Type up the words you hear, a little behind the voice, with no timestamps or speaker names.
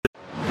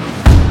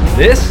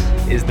This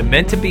is the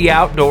Meant to Be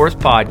Outdoors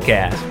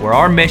podcast, where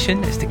our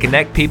mission is to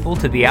connect people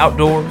to the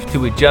outdoors,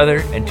 to each other,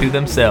 and to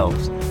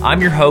themselves.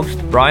 I'm your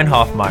host, Brian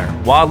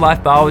Hoffmeyer,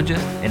 wildlife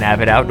biologist and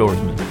avid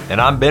outdoorsman.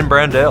 And I'm Ben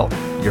Brandell,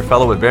 your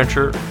fellow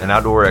adventurer and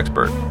outdoor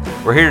expert.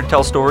 We're here to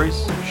tell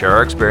stories, share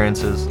our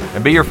experiences,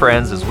 and be your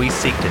friends as we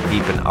seek to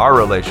deepen our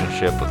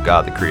relationship with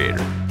God the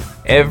Creator.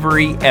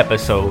 Every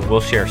episode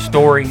will share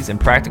stories and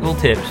practical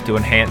tips to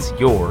enhance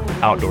your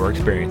outdoor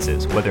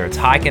experiences, whether it's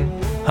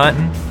hiking,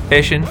 hunting,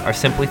 fishing, or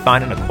simply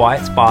finding a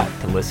quiet spot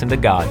to listen to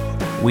God.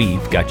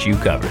 We've got you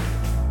covered.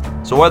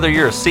 So whether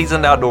you're a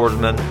seasoned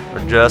outdoorsman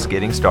or just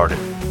getting started,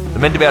 the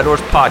Meant to Be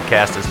Outdoors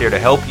podcast is here to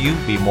help you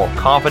be more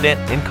confident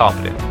and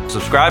competent.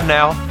 Subscribe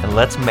now, and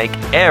let's make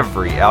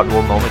every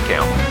outdoor moment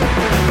count.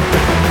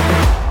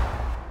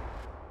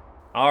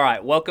 All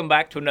right, welcome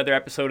back to another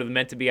episode of the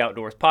Meant to Be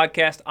Outdoors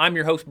podcast. I'm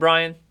your host,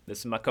 Brian. This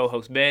is my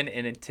co-host, Ben,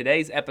 and in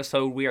today's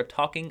episode, we are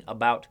talking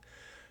about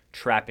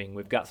trapping.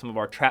 We've got some of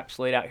our traps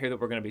laid out here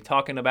that we're going to be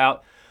talking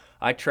about.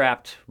 I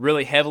trapped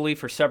really heavily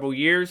for several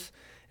years,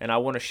 and I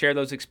want to share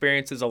those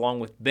experiences along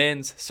with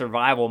Ben's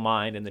survival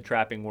mind in the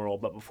trapping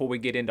world. But before we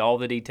get into all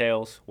the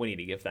details, we need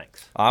to give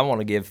thanks. I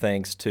want to give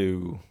thanks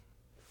to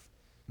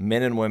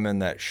men and women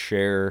that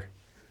share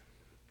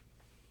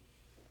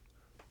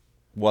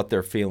what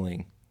they're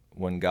feeling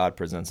when God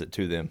presents it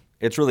to them.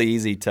 It's really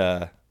easy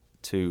to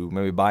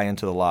maybe buy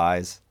into the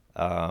lies,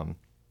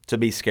 to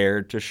be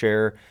scared to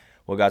share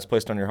what God's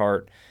placed on your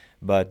heart.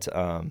 But,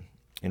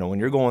 when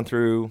you're going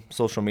through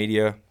social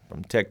media,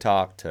 from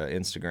TikTok to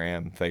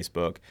Instagram,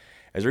 Facebook,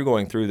 as you're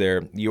going through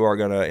there, you are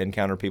going to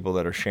encounter people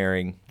that are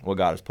sharing what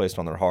God has placed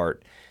on their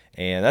heart.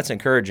 And that's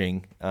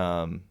encouraging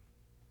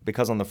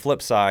because on the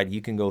flip side,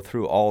 you can go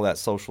through all that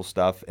social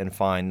stuff and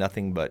find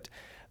nothing but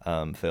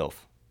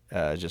filth,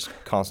 just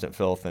constant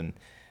filth.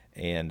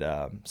 And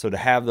so to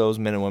have those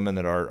men and women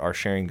that are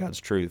sharing God's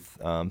truth,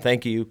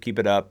 thank you, keep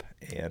it up,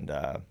 and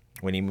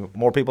we need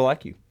more people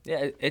like you.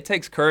 Yeah, it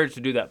takes courage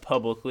to do that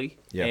publicly,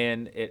 Yep.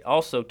 And it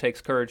also takes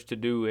courage to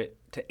do it,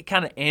 to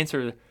kind of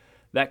answer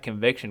that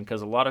conviction,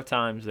 because a lot of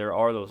times there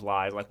are those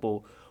lies. Like,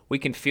 well, we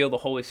can feel the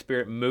Holy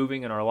Spirit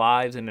moving in our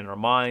lives and in our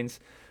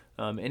minds,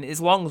 and as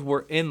long as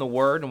we're in the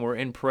Word and we're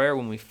in prayer,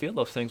 when we feel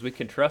those things, we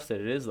can trust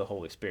that it is the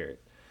Holy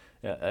Spirit.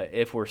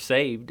 If we're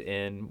saved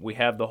and we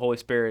have the Holy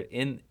Spirit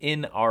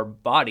in our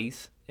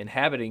bodies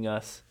inhabiting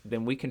us,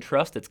 then we can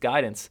trust its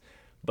guidance.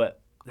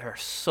 But there are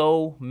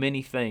so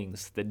many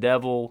things, the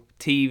devil,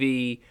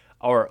 TV,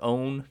 our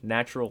own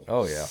natural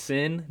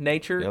sin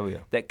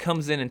nature that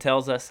comes in and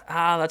tells us,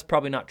 that's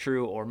probably not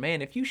true, or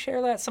man, if you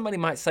share that, somebody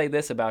might say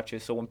this about you.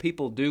 So when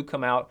people do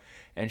come out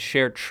and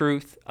share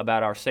truth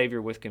about our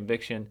Savior with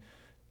conviction,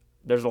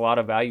 there's a lot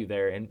of value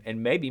there,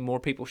 and maybe more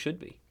people should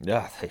be.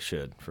 Yeah, they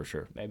should, for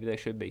sure. Maybe they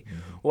should be.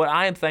 Mm-hmm. What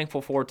I am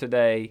thankful for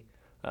today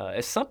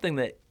is something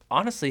that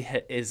honestly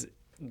is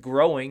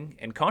growing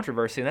in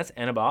controversy, and that's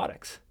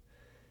antibiotics.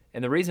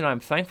 And the reason I'm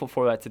thankful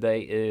for that today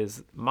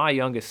is my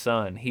youngest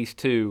son, he's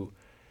 2,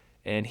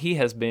 and he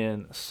has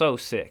been so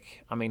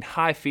sick. I mean,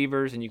 high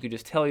fevers, and you could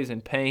just tell he's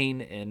in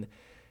pain, and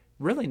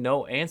really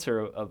no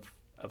answer of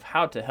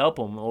how to help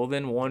him. Well,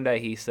 then one day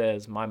he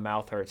says, my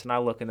mouth hurts, and I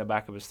look in the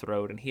back of his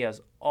throat, and he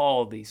has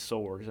all these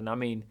sores. And I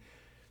mean,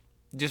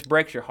 it just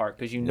breaks your heart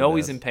because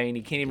he's in pain.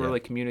 He can't even really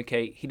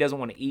communicate. He doesn't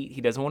want to eat.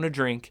 He doesn't want to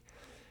drink.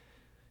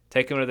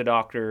 Take him to the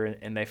doctor,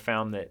 and they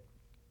found that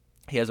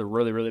he has a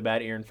really, really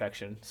bad ear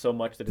infection, so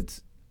much that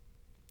it's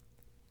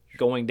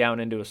going down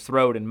into his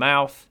throat and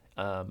mouth.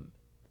 And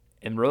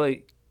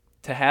really,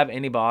 to have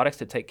antibiotics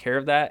to take care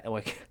of that, and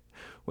like,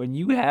 when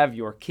you have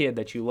your kid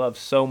that you love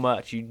so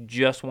much, you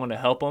just want to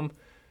help them,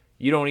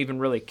 you don't even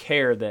really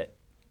care that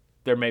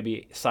there may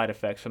be side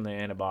effects from the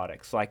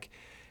antibiotics. Like,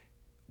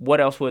 what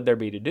else would there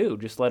be to do?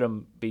 Just let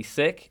them be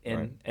sick?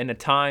 And in a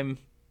time,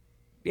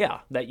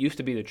 that used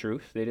to be the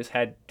truth. They just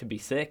had to be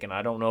sick, and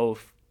I don't know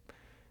if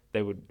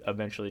they would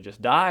eventually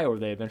just die or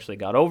they eventually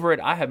got over it.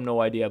 I have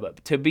no idea,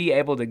 but to be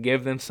able to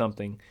give them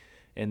something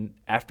and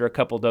after a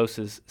couple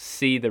doses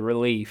see the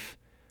relief,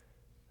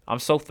 I'm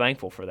so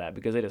thankful for that,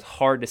 because it is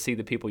hard to see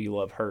the people you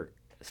love hurt,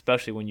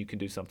 especially when you can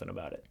do something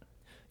about it.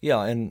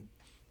 Yeah, and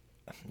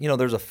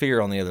there's a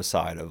fear on the other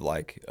side of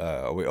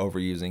are we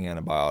overusing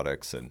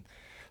antibiotics and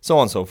so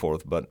on and so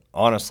forth. But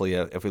honestly,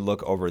 if we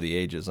look over the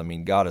ages, I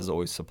mean, God has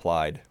always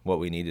supplied what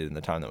we needed in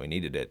the time that we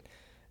needed it.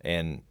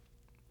 And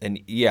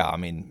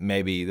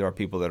maybe there are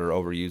people that are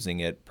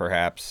overusing it,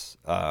 perhaps,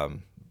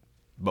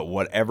 but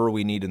whatever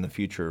we need in the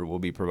future will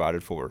be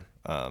provided for,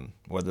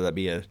 whether that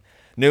be a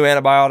new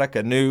antibiotic,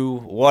 a new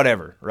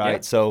whatever, right?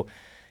 Yep. So,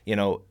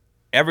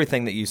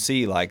 everything that you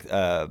see,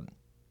 there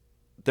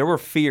were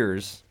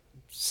fears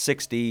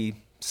 60,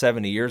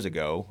 70 years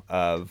ago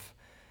of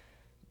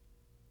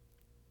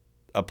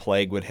a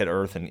plague would hit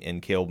Earth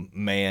and kill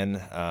man.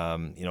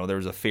 There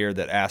was a fear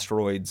that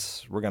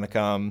asteroids were going to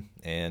come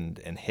and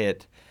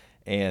hit.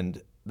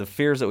 And the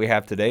fears that we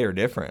have today are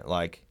different.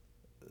 Like,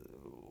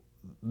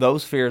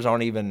 those fears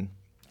aren't even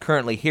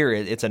currently here.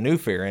 It's a new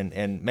fear,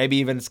 and maybe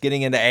even it's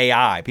getting into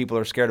AI. People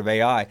are scared of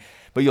AI.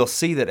 But you'll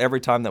see that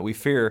every time that we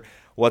fear,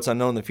 what's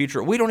unknown in the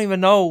future. We don't even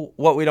know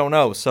what we don't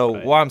know. So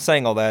Right. why I'm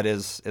saying all that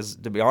is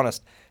to be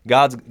honest,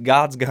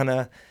 God's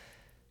gonna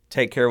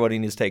take care of what He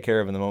needs to take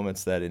care of in the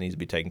moments that it needs to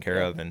be taken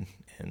care of, and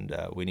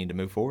we need to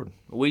move forward.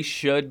 We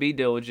should be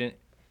diligent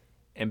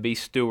and be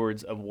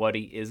stewards of what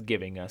He is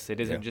giving us. It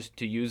isn't just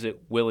to use it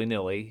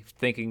willy-nilly,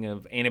 thinking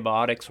of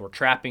antibiotics or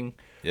trapping,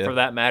 for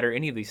that matter,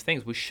 any of these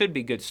things. We should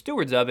be good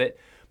stewards of it,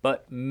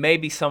 but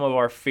maybe some of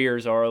our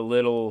fears are a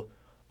little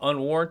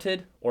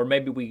unwarranted, or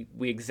maybe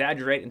we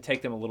exaggerate and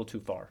take them a little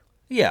too far.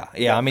 Yeah.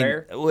 I mean,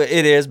 fair?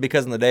 it is,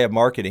 because in the day of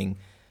marketing,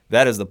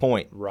 that is the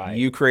point. Right.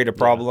 You create a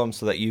problem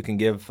so that you can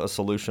give a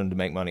solution to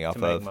make money off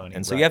of. money,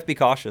 And so you have to be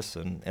cautious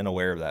and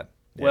aware of that.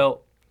 Yeah.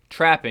 Well,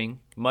 trapping,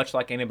 much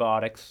like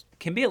antibiotics,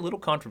 can be a little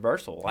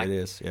controversial. Like, it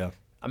is, yeah.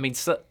 I mean,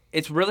 so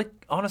it's really,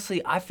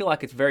 honestly, I feel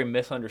like it's very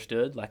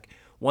misunderstood. Like,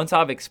 once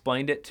I've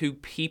explained it to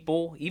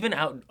people, even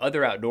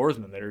other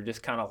outdoorsmen that are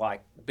just kind of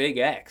like big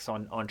X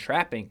on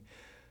trapping,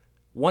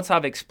 once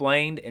I've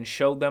explained and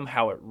showed them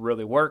how it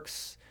really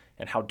works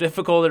and how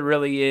difficult it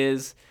really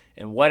is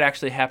and what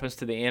actually happens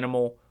to the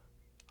animal,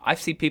 I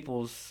see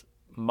people's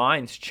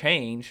minds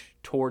change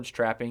towards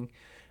trapping.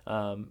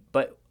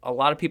 But a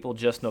lot of people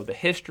just know the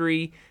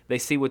history. They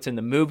see what's in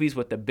the movies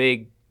with the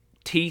big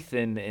teeth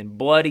and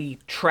bloody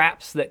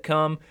traps that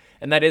come,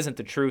 and that isn't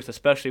the truth,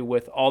 especially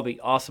with all the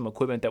awesome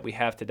equipment that we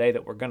have today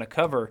that we're going to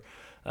cover.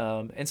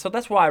 And so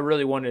that's why I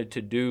really wanted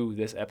to do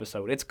this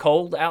episode. It's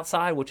cold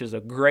outside, which is a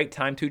great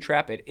time to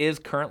trap. It is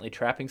currently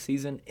trapping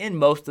season in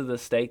most of the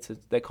states.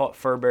 They call it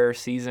fur bearer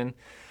season.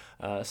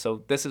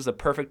 So this is a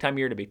perfect time of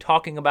year to be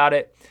talking about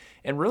it.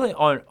 And really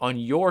on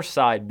your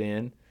side,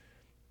 Ben,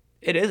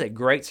 it is a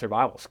great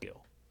survival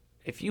skill.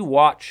 If you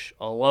watch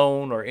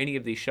Alone or any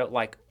of these shows,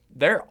 like,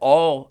 they're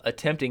all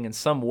attempting in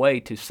some way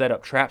to set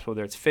up traps,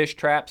 whether it's fish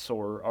traps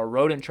or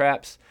rodent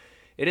traps.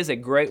 It is a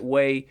great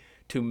way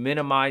to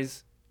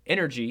minimize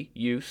energy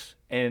use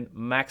and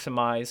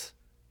maximize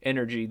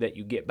energy that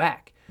you get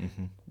back.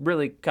 Mm-hmm.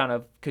 Really kind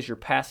of because you're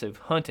passive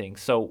hunting.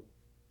 So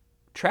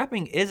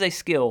trapping is a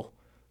skill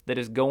that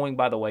is going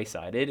by the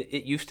wayside.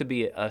 It used to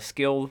be a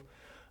skill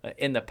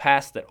in the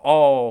past that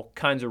all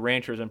kinds of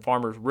ranchers and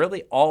farmers,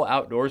 really all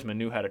outdoorsmen,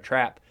 knew how to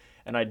trap.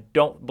 And I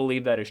don't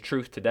believe that is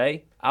truth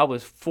today. I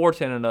was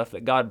fortunate enough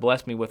that God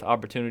blessed me with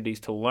opportunities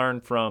to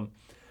learn from,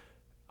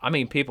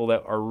 people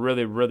that are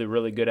really, really,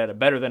 really good at it,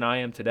 better than I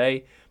am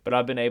today. But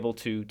I've been able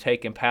to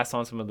take and pass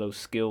on some of those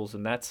skills,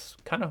 and that's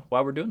kind of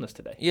why we're doing this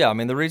today. Yeah,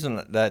 the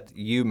reason that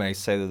you may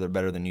say that they're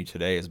better than you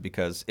today is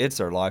because it's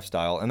their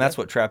lifestyle, and that's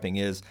what trapping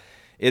is.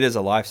 It is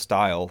a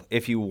lifestyle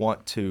if you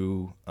want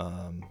to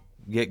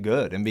get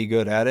good and be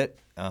good at it,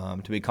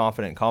 to be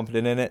confident and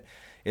competent in it.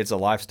 It's a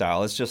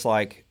lifestyle. It's just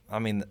like,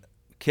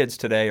 kids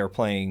today are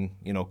playing,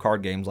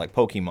 card games like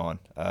Pokemon.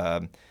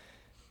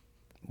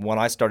 When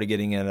I started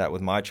getting into that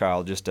with my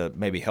child, just to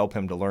maybe help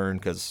him to learn,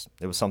 because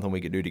it was something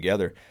we could do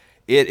together,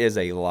 it is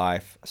a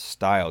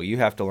lifestyle. You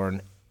have to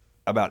learn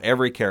about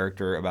every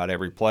character, about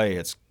every play.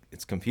 It's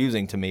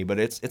confusing to me, but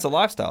it's a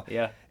lifestyle.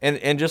 Yeah.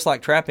 And just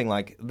like trapping,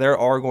 like, there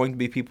are going to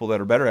be people that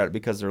are better at it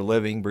because they're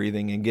living,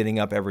 breathing, and getting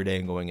up every day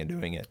and going and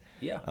doing it.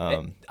 Yeah.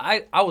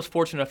 I was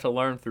fortunate enough to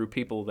learn through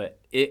people that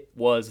it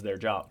was their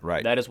job.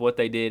 Right. That is what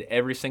they did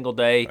every single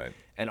day, right.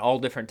 And all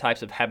different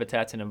types of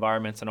habitats and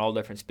environments and all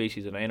different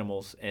species of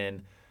animals.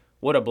 And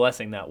what a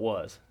blessing that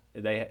was.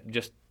 They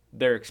just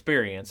their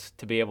experience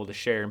to be able to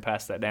share and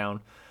pass that down.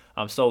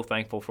 I'm so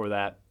thankful for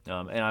that.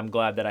 And I'm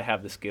glad that I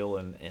have the skill,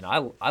 and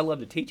I love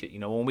to teach it.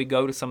 When we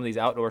go to some of these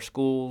outdoor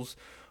schools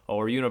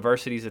or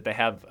universities that they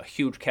have a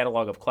huge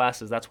catalog of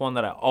classes, that's one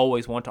that I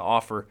always want to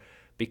offer,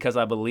 because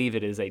I believe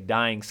it is a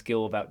dying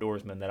skill of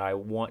outdoorsmen that I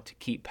want to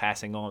keep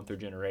passing on through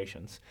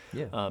generations.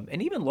 Yeah.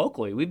 And even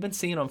locally, we've been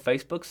seeing on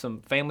Facebook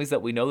some families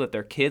that we know that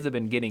their kids have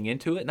been getting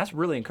into it, and that's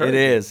really encouraging.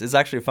 It is. It's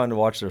actually fun to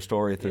watch their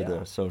story through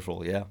the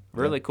social. Yeah.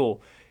 Really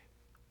cool.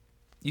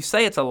 You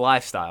say it's a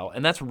lifestyle,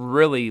 and that's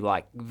really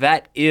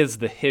that is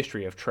the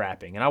history of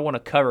trapping. And I want to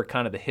cover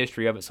kind of the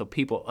history of it so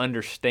people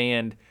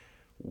understand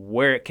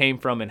where it came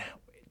from and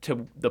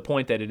to the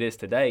point that it is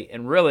today.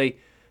 And really,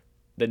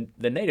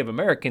 the Native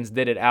Americans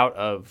did it out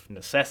of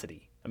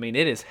necessity. It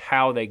is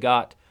how they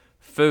got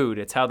food.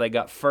 It's how they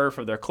got fur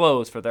for their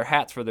clothes, for their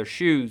hats, for their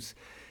shoes.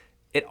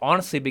 It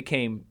honestly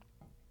became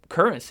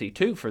currency,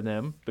 too, for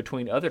them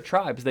between other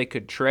tribes. They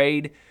could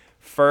trade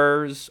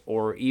furs,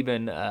 or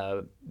even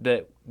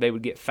that they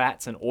would get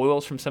fats and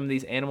oils from some of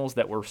these animals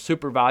that were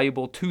super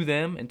valuable to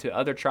them and to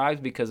other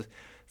tribes, because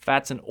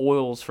fats and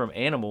oils from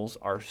animals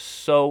are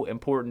so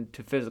important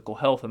to physical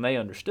health, and they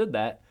understood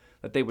that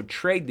they would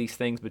trade these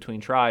things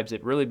between tribes.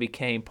 It really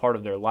became part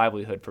of their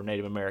livelihood for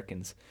Native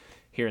Americans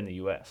here in the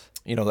U.S.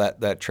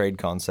 That trade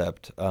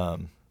concept,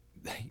 the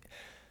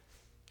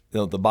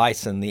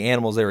bison, the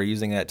animals they were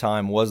using at that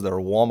time was their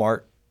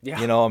Walmart.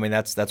 Yeah.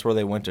 That's where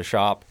they went to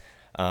shop.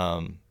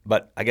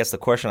 But I guess the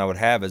question I would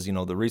have is,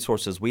 the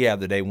resources we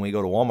have today when we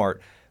go to Walmart,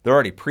 they're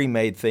already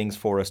pre-made things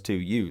for us to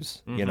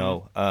use.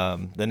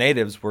 Mm-hmm. The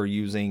natives were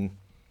using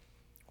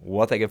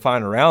what they could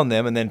find around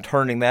them and then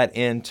turning that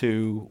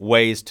into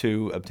ways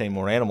to obtain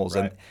more animals.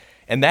 Right.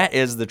 And that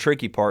is the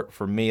tricky part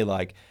for me.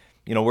 Like,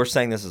 we're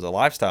saying this is a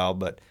lifestyle,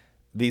 but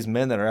these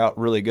men that are out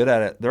really good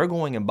at it, they're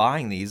going and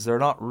buying these. They're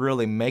not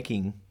really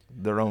making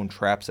their own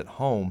traps at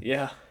home.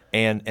 Yeah.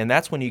 And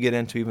that's when you get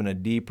into even a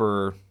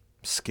deeper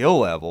skill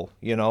level.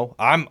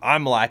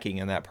 I'm lacking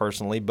in that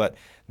personally, but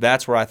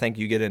that's where I think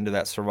you get into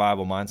that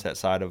survival mindset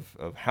side of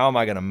how am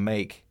I going to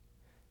make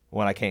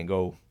when I can't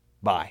go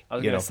buy. I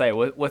was going to say,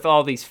 with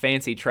all these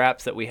fancy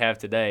traps that we have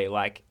today,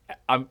 like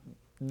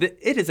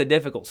it is a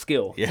difficult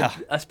skill. Yeah.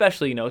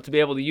 Especially, to be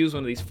able to use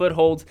one of these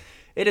footholds,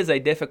 it is a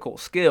difficult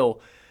skill.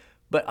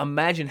 But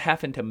imagine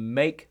having to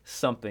make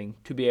something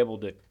to be able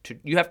to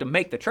you have to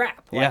make the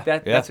trap. Like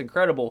that's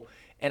incredible.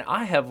 And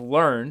I have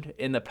learned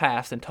in the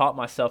past and taught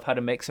myself how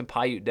to make some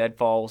Paiute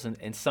deadfalls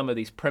and some of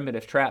these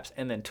primitive traps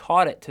and then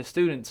taught it to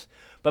students.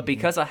 But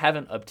because I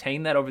haven't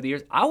obtained that over the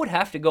years, I would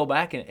have to go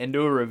back and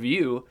do a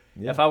review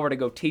if I were to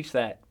go teach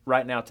that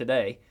right now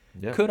today.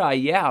 Yeah. Could I?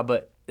 Yeah,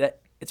 but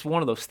it's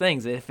one of those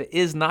things that if it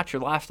is not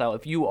your lifestyle,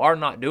 if you are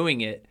not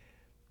doing it,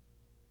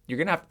 you're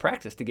going to have to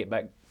practice to get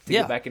back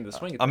get back into the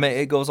swing of things. I mean,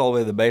 it goes all the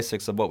way to the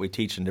basics of what we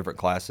teach in different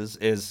classes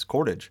is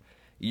cordage.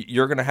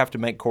 You're going to have to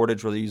make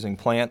cordage whether using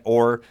plant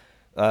or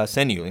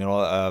sinew,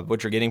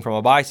 what you're getting from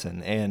a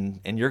bison, and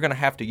you're going to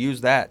have to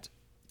use that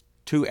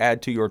to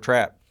add to your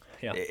trap.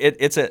 Yeah.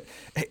 It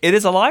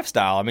is a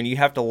lifestyle. I mean, you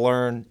have to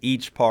learn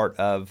each part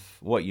of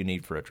what you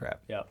need for a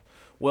trap. Yeah.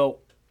 Well,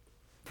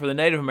 for the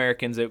Native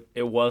Americans,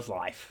 it was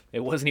life. It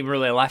wasn't even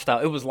really a lifestyle.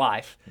 It was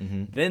life.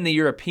 Mm-hmm. Then the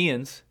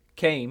Europeans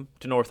came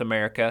to North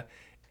America,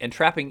 and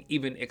trapping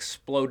even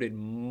exploded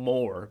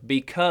more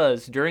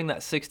because during that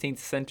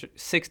 16th and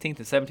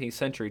 17th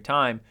century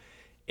time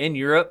in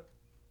Europe,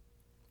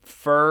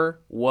 fur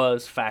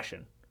was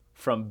fashion.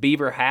 From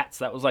beaver hats,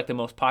 that was like the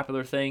most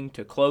popular thing,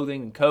 to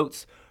clothing and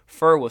coats.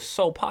 Fur was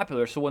so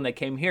popular, so when they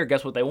came here,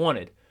 guess what they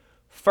wanted?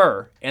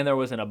 Fur. And there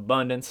was an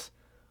abundance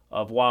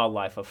of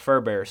wildlife, of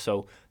fur bears.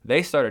 So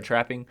they started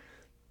trapping.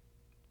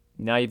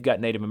 Now you've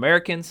got Native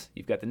Americans,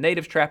 you've got the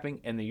natives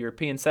trapping, and the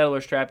European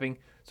settlers trapping.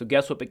 So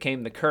guess what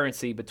became the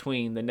currency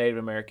between the Native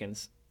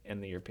Americans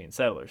and the European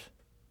settlers?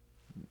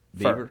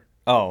 Beaver? Fur.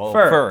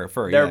 Oh,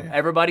 fur. Yeah.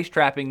 Everybody's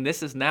trapping.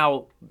 This is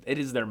now, it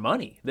is their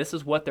money. This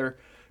is what they're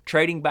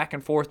trading back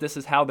and forth. This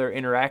is how they're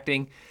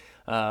interacting.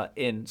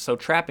 And so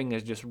trapping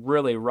is just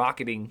really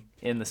rocketing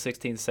in the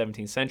 16th,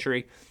 17th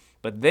century.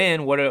 But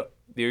then what do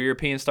the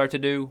Europeans start to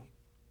do?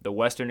 The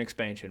western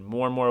expansion,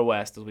 more and more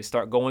west, as we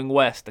start going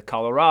west to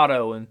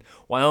Colorado and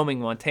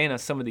Wyoming, Montana,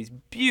 some of these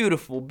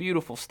beautiful,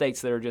 beautiful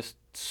states that are just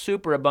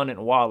super abundant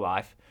in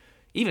wildlife,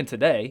 even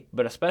today,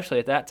 but especially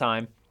at that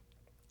time.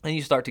 And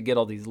you start to get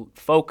all these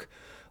folk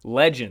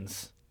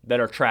legends that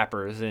are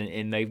trappers,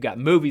 and they've got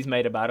movies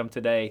made about them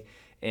today.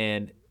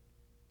 And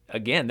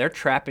again, they're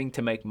trapping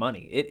to make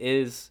money. It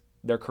is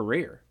their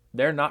career.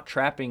 They're not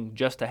trapping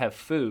just to have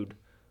food.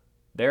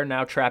 They're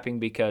now trapping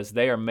because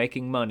they are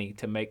making money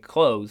to make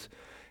clothes.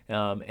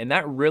 And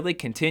that really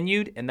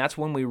continued, and that's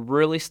when we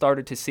really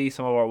started to see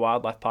some of our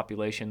wildlife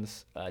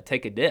populations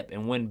take a dip.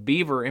 And when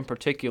beaver in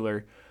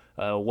particular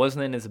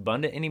wasn't as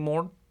abundant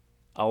anymore,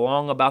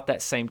 along about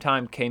that same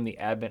time came the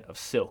advent of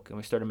silk, and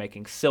we started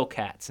making silk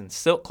hats and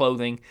silk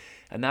clothing,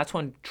 and that's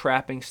when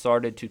trapping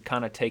started to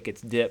kind of take its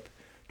dip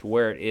to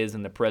where it is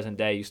in the present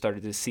day. You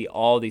started to see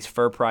all these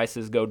fur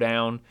prices go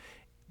down,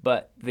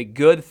 but the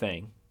good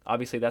thing,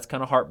 obviously that's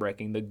kind of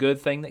heartbreaking, the good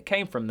thing that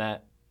came from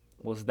that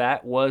was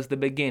the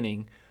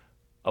beginning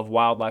of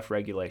wildlife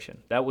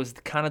regulation. That was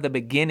kind of the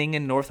beginning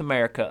in North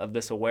America of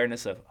this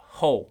awareness of,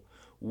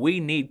 we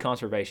need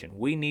conservation.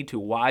 We need to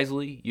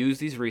wisely use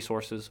these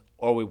resources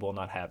or we will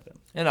not have them.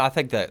 And I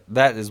think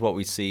that is what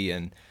we see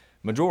in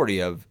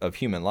majority of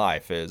human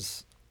life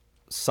is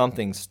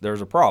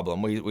there's a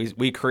problem.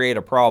 We create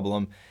a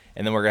problem,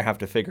 and then we're going to have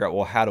to figure out,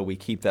 well, how do we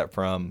keep that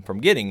from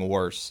getting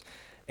worse?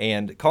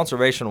 And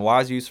conservation,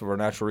 wise use of our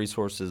natural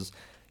resources,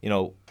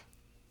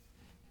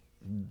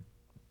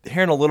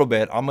 here in a little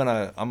bit, I'm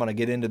gonna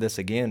get into this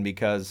again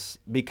because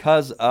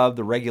of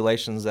the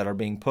regulations that are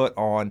being put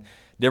on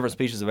different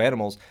species of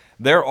animals.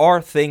 There are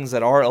things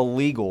that are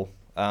illegal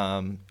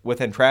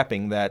within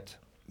trapping that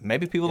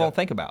maybe people don't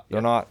think about.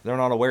 They're not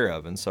aware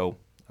of, and so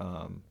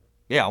I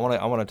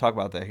want to talk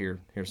about that here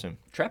soon.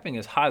 Trapping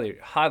is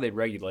highly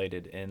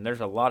regulated, and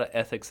there's a lot of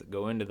ethics that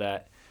go into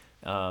that.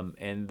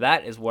 And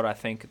that is what I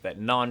think that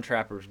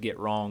non-trappers get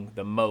wrong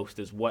the most,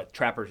 is what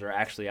trappers are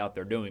actually out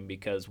there doing,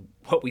 because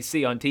what we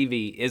see on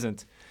TV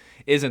isn't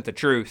the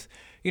truth.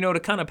 To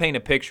kind of paint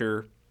a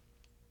picture,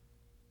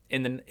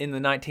 in the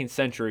 19th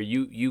century,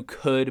 you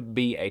could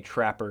be a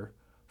trapper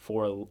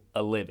for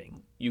a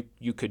living.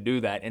 You could do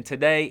that. And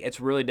today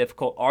it's really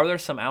difficult. Are there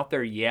some out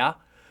there? Yeah,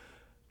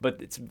 but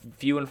it's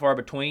few and far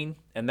between,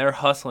 and they're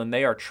hustling.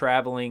 They are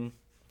traveling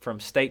from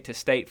state to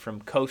state,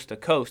 from coast to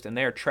coast, and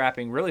they're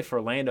trapping really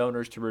for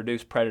landowners to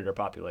reduce predator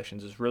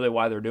populations is really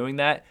why they're doing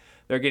that.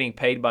 They're getting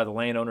paid by the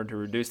landowner to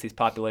reduce these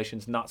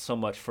populations, not so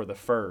much for the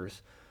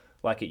furs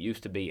like it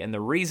used to be. And the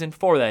reason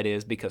for that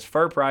is because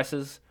fur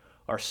prices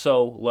are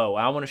so low.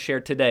 I want to share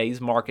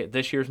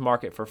this year's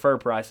market for fur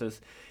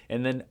prices,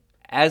 and then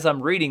as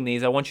I'm reading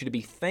these, I want you to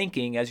be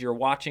thinking as you're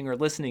watching or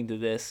listening to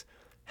this,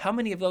 how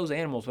many of those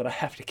animals would I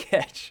have to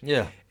catch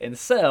Yeah. and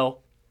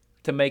sell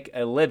to make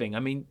a living? I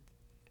mean,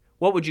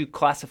 what would you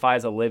classify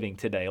as a living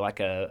today? Like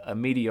a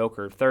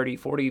mediocre $30,000,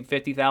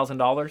 $40,000,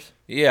 $50,000?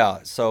 Yeah.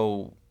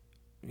 So,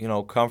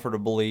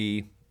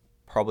 comfortably,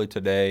 probably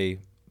today,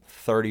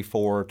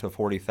 34 to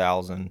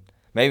 40,000,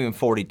 maybe even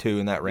 42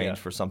 in that range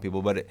for some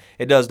people. But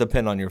it does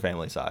depend on your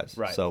family size.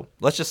 Right. So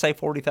let's just say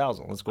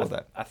 40,000. Let's go with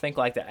that. I think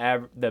like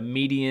the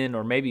median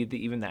or maybe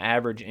even the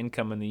average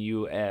income in the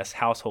U.S.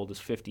 household is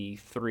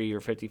 53 or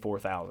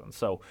 54,000.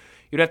 So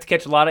you'd have to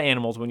catch a lot of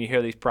animals when you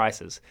hear these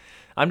prices.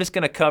 I'm just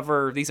going to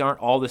cover, these aren't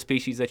all the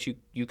species that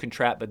you can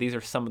trap, but these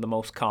are some of the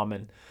most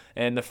common.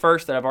 And the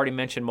first that I've already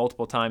mentioned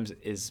multiple times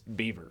is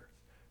beaver.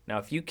 Now,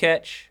 if you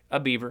catch a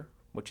beaver,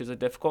 which is a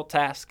difficult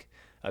task,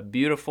 a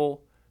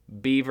beautiful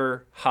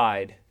beaver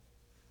hide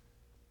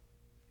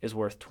is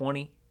worth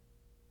 20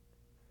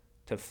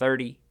 to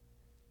 30,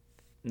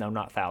 no,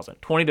 not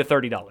thousand, $20 to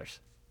 $30,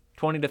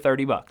 $20 to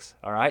 $30.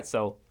 All right,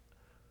 so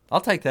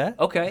I'll take that.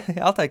 okay,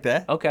 I'll take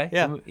that. okay,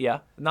 yeah,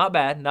 not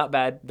bad.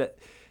 That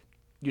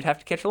you'd have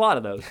to catch a lot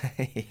of those.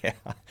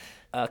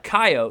 Yeah.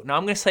 Coyote. Now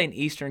I'm going to say an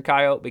eastern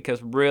coyote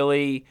because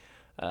really,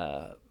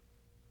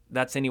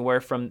 that's anywhere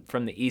from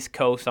the East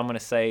Coast. I'm going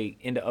to say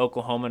into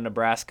Oklahoma,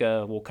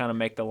 Nebraska. We'll kind of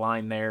make the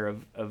line there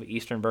of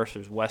eastern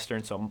versus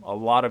western. So a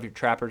lot of your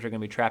trappers are going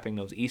to be trapping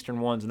those eastern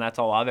ones, and that's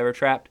all I've ever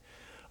trapped.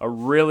 A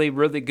really,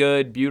 really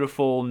good,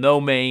 beautiful,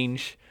 no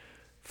mange,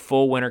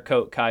 full winter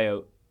coat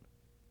coyote,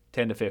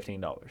 $10 to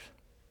 $15.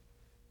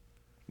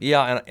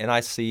 Yeah, and I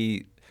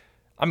see,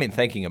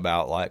 thinking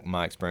about like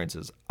my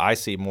experiences, I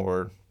see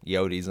more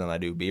Yotes than I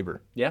do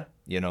beaver. Yeah.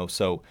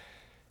 So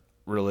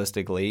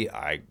realistically,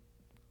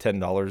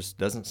 $10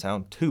 doesn't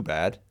sound too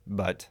bad,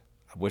 but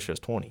I wish it was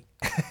 20.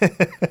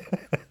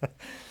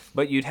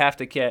 But you'd have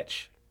to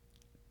catch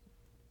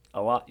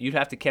a lot. You'd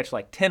have to catch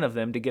like 10 of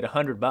them to get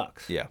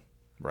 $100. Yeah,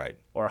 right.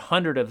 Or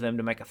 100 of them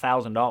to make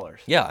 $1,000.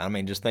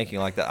 Yeah, just thinking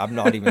like that. I've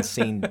not even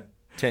seen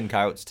 10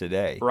 coyotes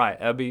today. Right.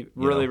 That'd be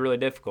really, really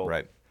difficult.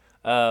 Right.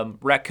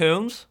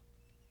 Raccoons,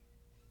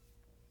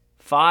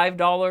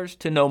 $5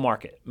 to no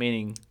market,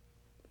 meaning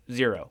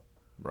zero.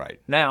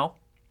 Right. Now,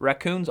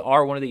 raccoons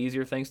are one of the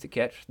easier things to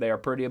catch. They are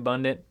pretty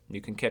abundant.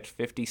 You can catch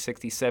 50,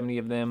 60, 70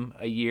 of them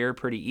a year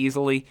pretty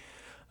easily.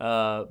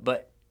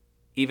 But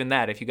even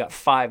that, if you got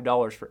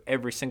 $5 for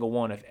every single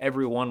one, if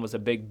every one was a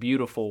big,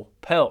 beautiful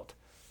pelt,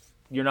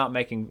 you're not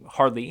making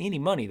hardly any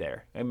money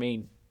there.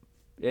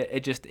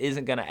 It just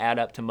isn't going to add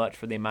up to much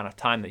for the amount of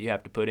time that you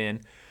have to put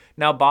in.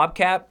 Now,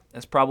 bobcat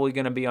is probably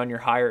going to be on your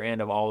higher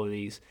end of all of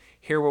these.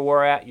 Here where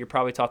we're at, you're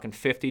probably talking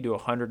 $50 to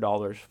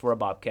 $100 for a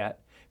bobcat.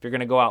 If you're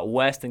going to go out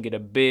west and get a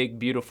big,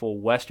 beautiful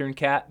western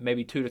cat,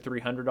 maybe $200 to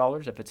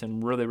 $300 if it's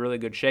in really, really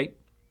good shape.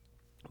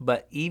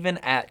 But even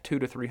at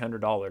 $200 to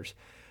 $300,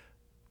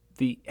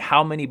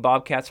 how many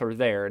bobcats are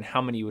there and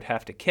how many you would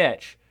have to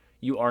catch,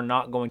 you are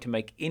not going to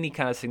make any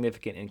kind of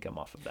significant income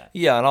off of that.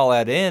 Yeah, and I'll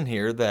add in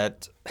here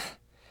that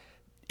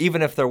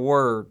even if there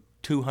were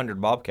 200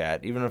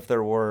 bobcat, even if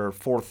there were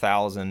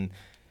 4,000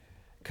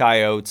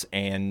 coyotes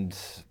and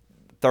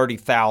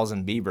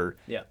 30,000 beaver,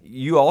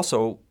 you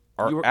also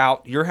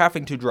you're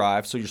having to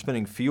drive, so you're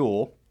spending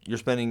fuel, you're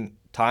spending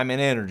time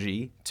and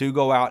energy to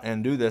go out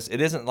and do this.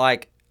 It isn't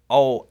like,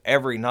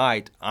 every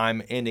night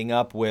I'm ending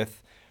up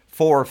with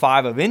 4 or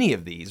 5 of any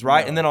of these,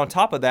 right? No. And then on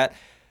top of that,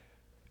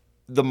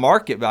 the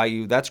market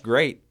value, that's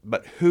great,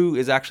 but who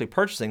is actually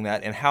purchasing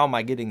that and how am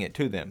I getting it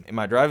to them? Am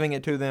I driving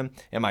it to them?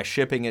 Am I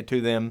shipping it to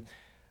them?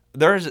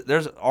 There's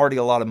already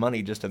a lot of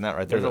money just in that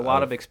right there. There's a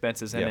lot of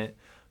expenses in it.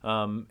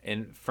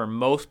 And for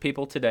most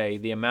people today,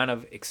 the amount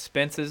of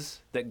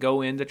expenses that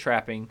go into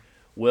trapping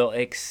will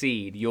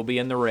exceed. You'll be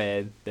in the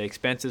red. The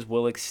expenses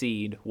will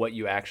exceed what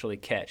you actually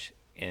catch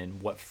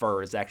and what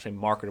fur is actually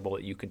marketable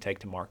that you can take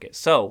to market.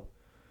 So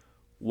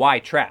why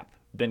trap?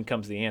 Then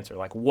comes the answer.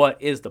 Like, what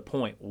is the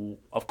point?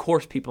 Of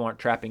course people aren't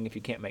trapping if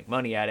you can't make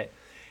money at it.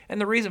 And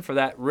the reason for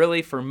that,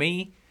 really, for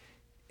me,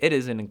 it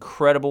is an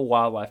incredible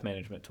wildlife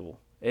management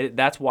tool.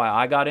 That's why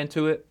I got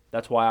into it.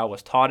 That's why I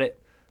was taught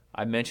it.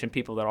 I mentioned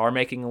people that are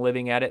making a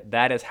living at it.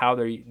 That is how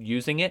they're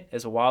using it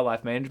as a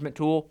wildlife management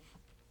tool.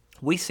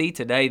 We see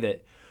today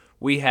that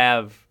we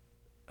have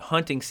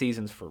hunting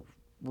seasons for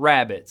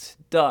rabbits,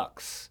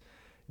 ducks,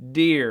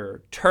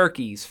 deer,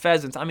 turkeys,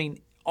 pheasants.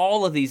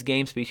 All of these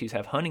game species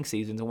have hunting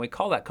seasons, and we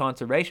call that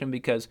conservation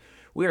because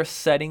we are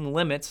setting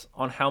limits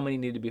on how many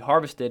need to be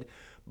harvested,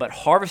 but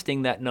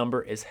harvesting that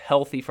number is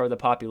healthy for the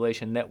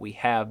population that we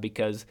have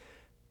because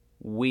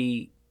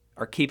we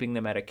are keeping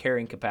them at a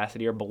carrying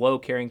capacity or below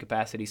carrying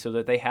capacity so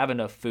that they have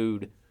enough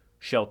food,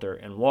 shelter,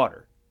 and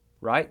water,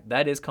 right?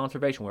 That is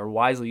conservation. We're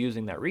wisely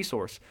using that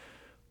resource.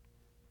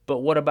 But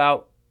what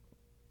about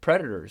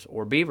predators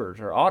or beavers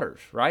or otters,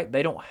 right?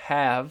 They don't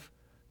have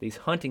these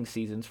hunting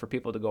seasons for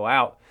people to go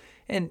out.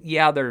 And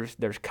yeah, there's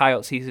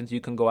coyote seasons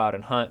you can go out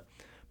and hunt,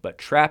 but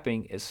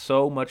trapping is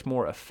so much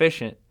more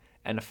efficient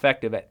and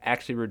effective at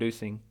actually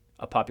reducing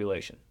a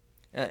population.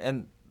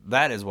 And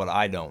that is what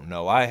I don't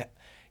know.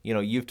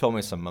 You've told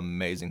me some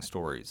amazing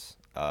stories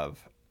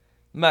of.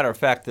 Matter of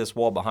fact, this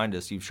wall behind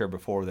us, you've shared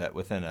before that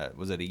within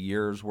was it a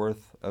year's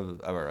worth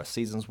or a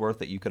season's worth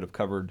that you could have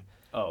covered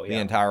the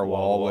entire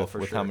wall with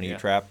sure, how many you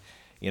trapped.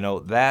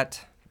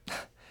 That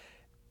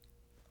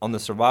on the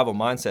survival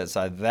mindset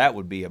side, that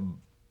would be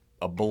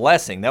a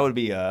blessing. That would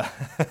be that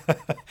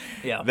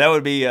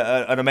would be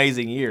an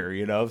amazing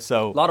year.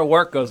 So a lot of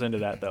work goes into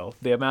that, though.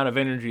 The amount of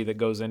energy that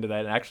goes into that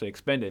and actually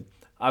expended.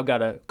 I've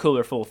got a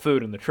cooler full of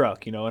food in the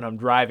truck, and I'm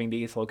driving to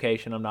each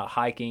location. I'm not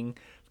hiking.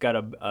 I've got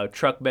a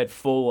truck bed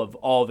full of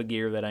all the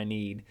gear that I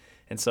need.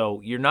 And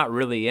so you're not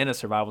really in a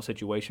survival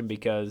situation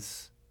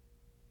because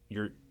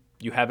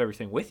you have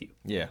everything with you.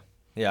 Yeah.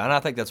 Yeah, and I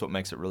think that's what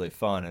makes it really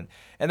fun.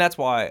 And that's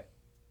why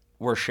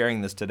we're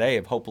sharing this today,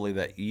 of hopefully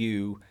that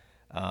you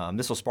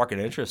this will spark an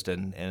interest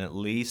and at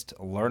least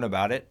learn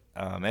about it,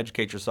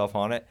 educate yourself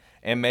on it,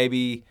 and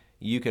maybe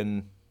you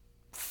can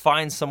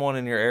find someone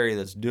in your area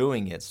that's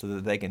doing it so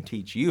that they can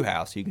teach you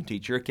how, so you can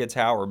teach your kids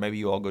how, or maybe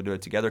you all go do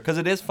it together, because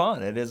it is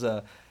fun.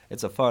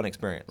 It's a fun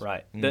experience.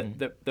 Right.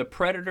 Mm-hmm. The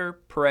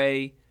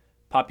predator-prey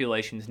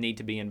populations need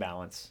to be in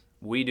balance.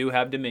 We do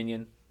have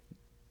dominion.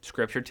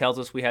 Scripture tells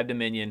us we have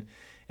dominion.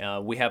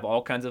 We have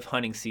all kinds of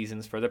hunting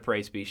seasons for the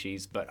prey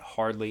species, but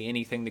hardly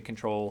anything to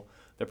control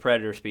the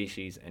predator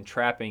species, and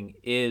trapping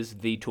is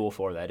the tool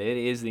for that. It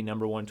is the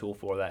number one tool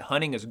for that.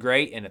 Hunting is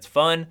great and it's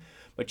fun,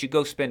 but you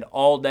go spend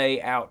all day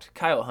out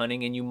coyote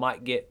hunting and you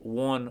might get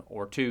 1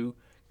 or 2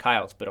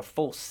 coyotes, but a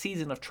full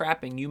season of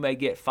trapping, you may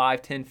get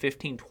 5, 10,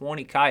 15,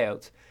 20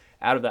 coyotes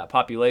out of that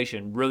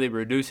population, really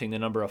reducing the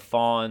number of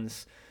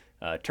fawns,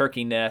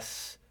 turkey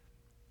nests,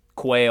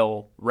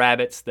 quail,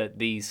 rabbits that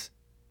these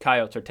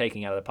coyotes are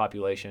taking out of the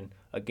population,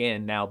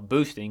 again, now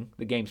boosting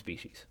the game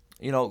species.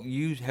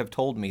 You have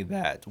told me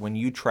that when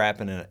you trap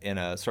in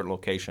a certain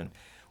location,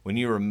 when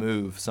you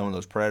remove some of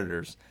those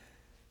predators,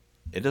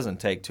 it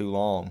doesn't take too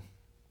long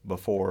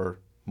before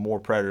more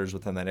predators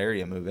within that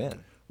area move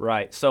in.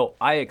 Right. So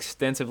I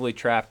extensively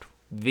trapped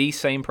the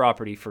same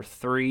property for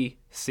 3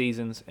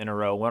 seasons in a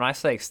row. When I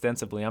say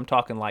extensively, I'm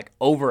talking like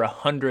over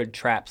 100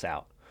 traps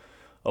out,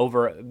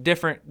 over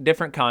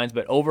different kinds,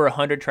 but over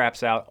 100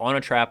 traps out on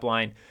a trap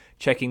line,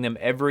 checking them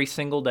every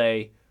single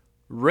day,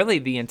 really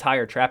the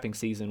entire trapping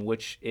season,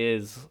 which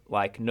is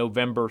like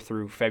November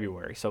through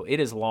February. So it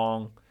is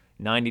long,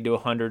 90 to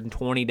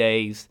 120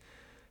 days.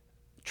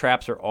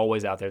 Traps are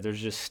always out there.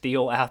 There's just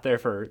steel out there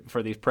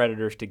for these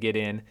predators to get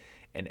in.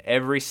 And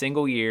every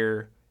single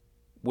year,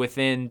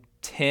 within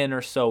 10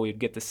 or so, we'd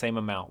get the same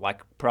amount,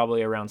 like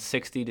probably around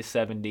 60 to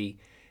 70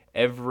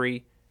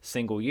 every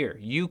single year.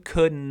 You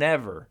could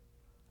never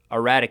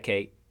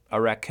eradicate a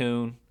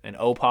raccoon, an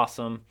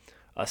opossum,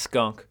 a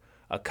skunk,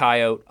 a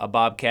coyote, a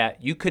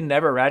bobcat. You could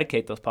never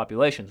eradicate those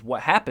populations.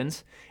 What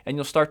happens, and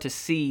you'll start to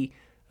see,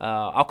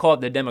 I'll call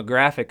it the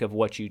demographic of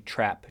what you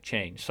trap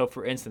change. So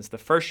for instance, the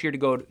first year to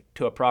go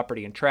to a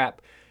property and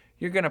trap,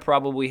 you're going to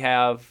probably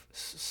have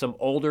some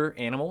older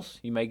animals.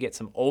 You may get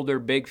some older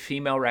big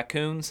female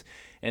raccoons.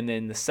 And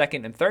then the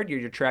second and third year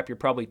you trap, you're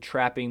probably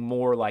trapping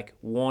more like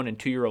 1 and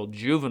 2-year-old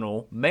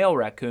juvenile male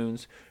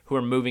raccoons who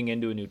are moving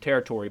into a new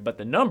territory. But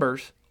the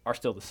numbers are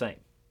still the same.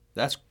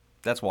 That's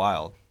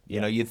wild.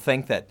 Yeah. You'd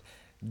think that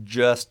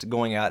just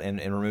going out and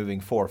removing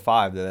 4 or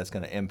 5, that's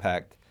going to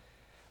impact,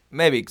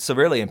 maybe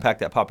severely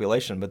impact that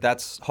population. But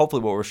that's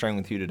hopefully what we're sharing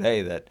with you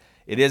today, that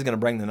it is going to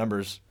bring the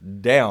numbers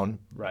down.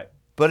 Right.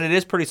 But it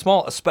is pretty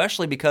small,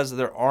 especially because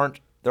there are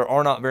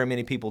not very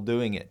many people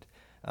doing it,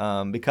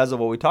 because of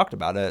what we talked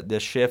about,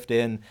 this shift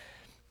in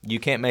you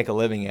can't make a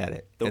living at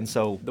it. And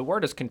so the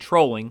word is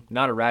controlling,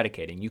 not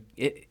eradicating.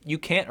 You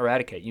can't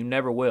eradicate. You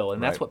never will.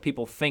 And that's what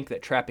people think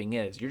that trapping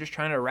is. You're just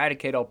trying to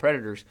eradicate all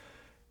predators.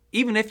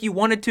 Even if you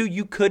wanted to,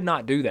 you could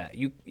not do that.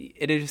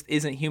 It just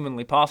isn't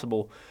humanly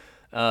possible.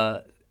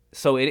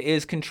 So it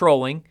is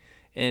controlling.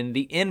 And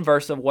the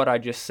inverse of what I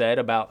just said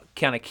about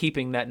kind of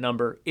keeping that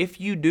number,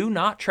 if you do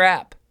not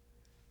trap,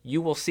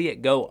 you will see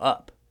it go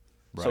up.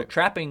 Right. So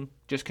trapping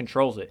just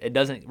controls it. It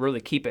doesn't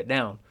really keep it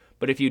down.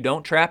 But if you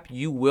don't trap,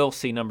 you will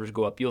see numbers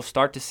go up. You'll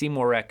start to see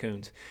more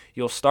raccoons.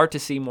 You'll start to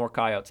see more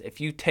coyotes.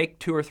 If you take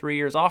 2 or 3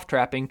 years off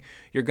trapping,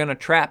 you're going to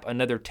trap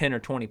another 10 or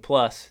 20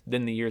 plus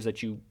than the years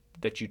that you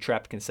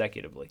trapped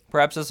consecutively.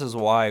 Perhaps this is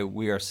why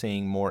we are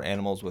seeing more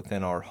animals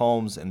within our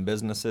homes and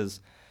businesses.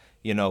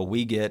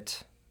 We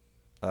get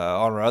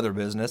on our other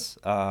business,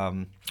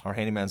 our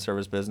handyman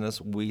service business,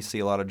 we see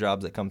a lot of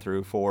jobs that come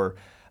through for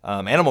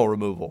animal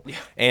removal. Yeah.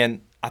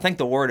 And I think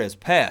the word is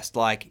pest.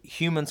 Like,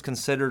 humans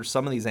consider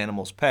some of these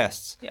animals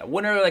pests. Yeah,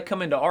 whenever they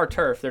come into our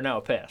turf, they're now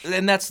a pest.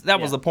 And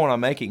that was the point I'm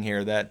making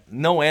here, that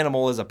no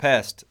animal is a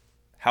pest.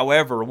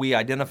 However, we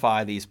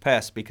identify these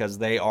pests because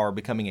they are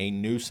becoming a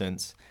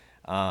nuisance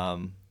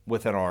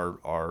within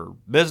our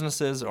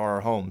businesses or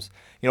our homes.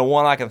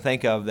 One I can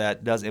think of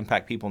that does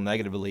impact people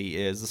negatively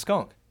is the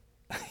skunk.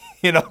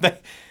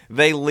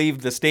 They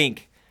leave the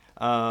stink.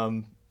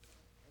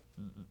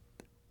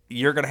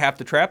 You're going to have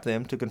to trap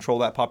them to control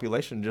that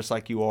population, just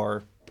like you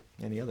are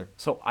any other.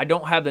 So I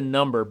don't have the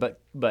number,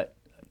 but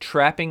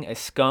trapping a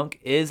skunk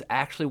is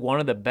actually one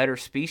of the better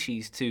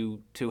species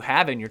to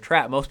have in your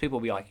trap. Most people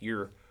will be like,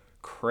 you're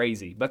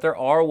crazy. But there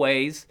are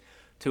ways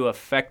to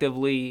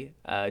effectively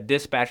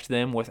dispatch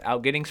them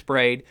without getting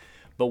sprayed.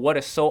 But what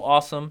is so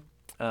awesome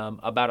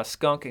about a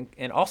skunk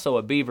and also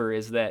a beaver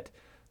is that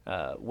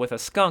with a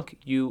skunk,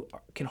 you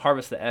can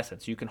harvest the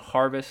essence. You can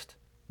harvest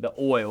the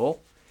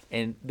oil.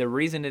 And the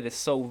reason it is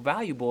so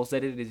valuable is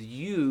that it is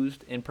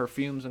used in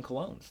perfumes and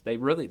colognes.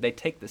 They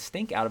take the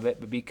stink out of it,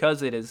 but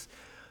because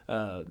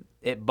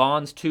it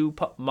bonds two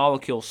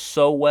molecules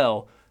so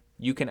well,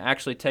 you can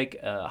actually take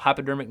a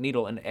hypodermic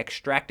needle and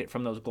extract it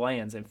from those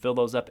glands and fill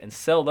those up and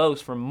sell those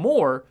for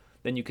more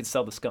than you can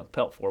sell the skunk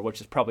pelt for,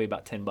 which is probably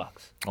about $10.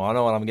 Oh, I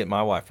know what I'm getting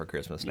my wife for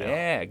Christmas now.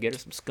 Yeah, get her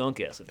some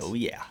skunk essence. Oh,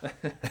 yeah.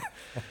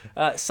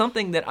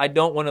 Something that I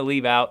don't want to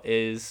leave out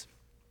is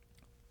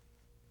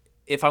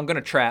if I'm going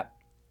to trap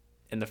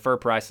and the fur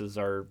prices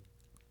are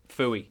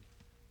phooey,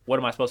 what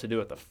am I supposed to do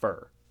with the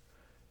fur?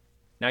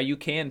 Now, you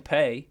can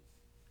pay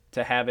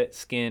to have it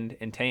skinned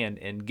and tanned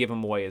and give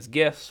them away as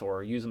gifts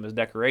or use them as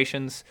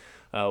decorations,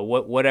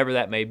 whatever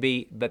that may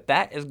be. But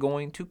that is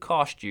going to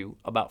cost you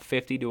about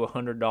 $50 to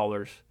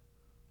 $100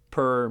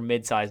 per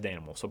mid-sized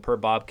animal. So per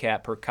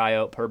bobcat, per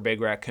coyote, per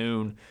big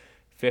raccoon,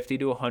 $50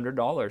 to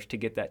 $100 to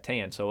get that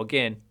tan. So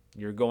again,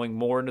 you're going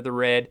more into the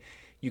red.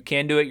 You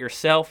can do it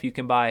yourself. You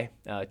can buy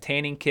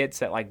tanning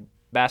kits at like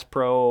Bass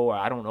Pro, or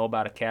I don't know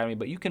about Academy,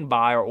 but you can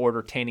buy or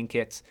order tanning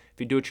kits. If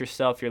you do it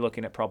yourself, you're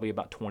looking at probably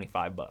about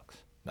 $25.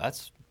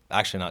 That's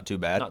actually not too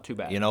bad. Not too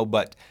bad.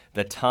 But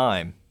the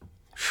time,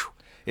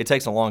 it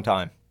takes a long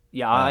time.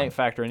 Yeah, I ain't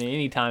factoring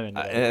any time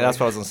into that. And that's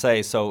what I was going to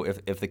say. So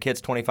if the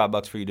kit's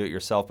 $25 for you to do it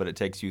yourself, but it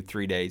takes you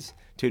 2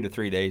 to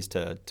 3 days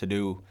to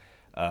do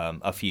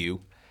a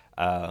few,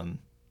 man,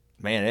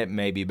 it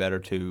may be better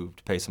to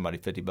pay somebody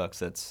 $50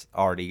 that's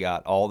already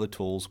got all the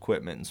tools,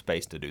 equipment, and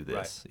space to do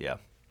this. Right. Yeah.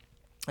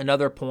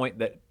 Another point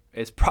that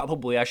is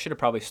probably, I should have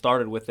probably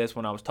started with this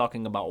when I was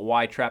talking about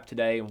why trap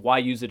today and why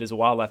use it as a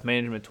wildlife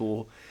management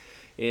tool,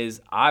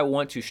 is I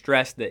want to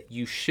stress that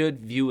you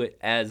should view it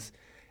as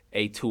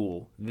a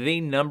tool.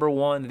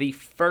 The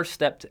first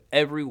step to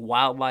every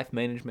wildlife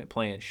management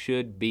plan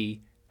should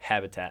be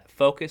habitat.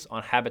 Focus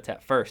on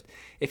habitat first.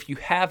 If you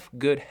have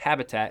good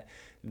habitat,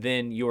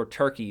 then your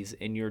turkeys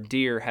and your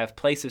deer have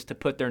places to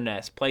put their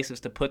nests, places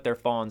to put their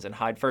fawns and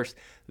hide first.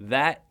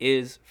 That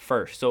is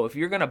first. So if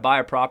you're going to buy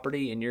a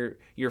property and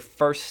your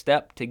first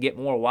step to get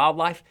more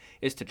wildlife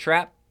is to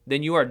trap,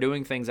 then you are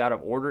doing things out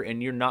of order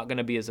and you're not going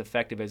to be as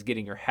effective as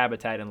getting your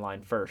habitat in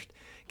line first.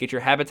 Get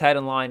your habitat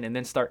in line and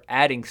then start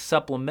adding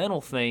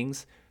supplemental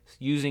things,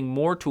 using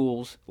more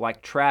tools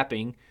like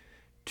trapping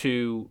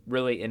to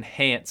really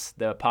enhance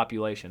the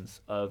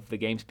populations of the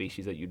game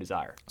species that you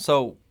desire.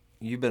 So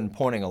you've been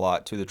pointing a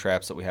lot to the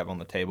traps that we have on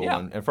the table.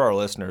 Yeah. And for our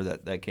listener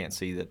that can't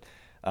see that,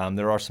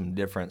 there are some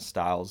different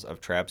styles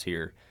of traps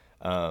here.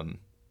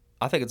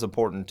 I think it's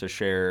important to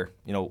share,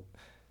 you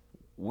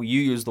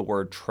use the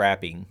word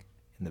trapping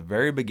in the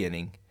very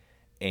beginning.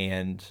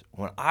 And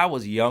when I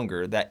was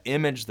younger, that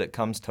image that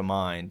comes to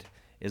mind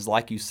is,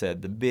 like you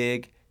said, the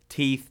big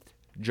teeth,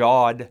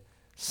 jawed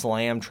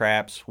slam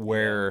traps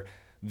where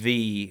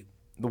the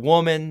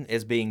woman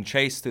is being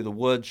chased through the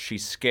woods.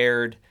 She's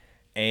scared,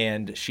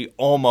 and she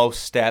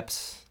almost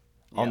steps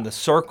on the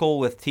circle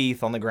with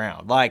teeth on the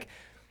ground. Like,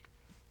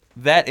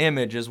 that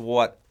image is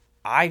what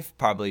I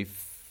probably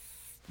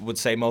would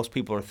say most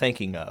people are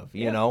thinking of,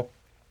 you know?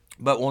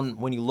 But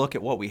when you look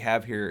at what we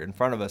have here in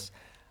front of us,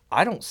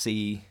 I don't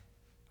see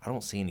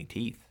any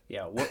teeth.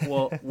 Yeah,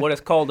 what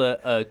is called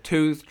a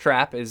tooth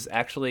trap is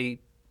actually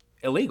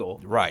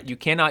illegal. Right. You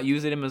cannot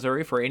use it in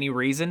Missouri for any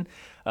reason.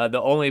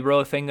 The only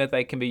real thing that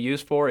they can be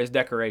used for is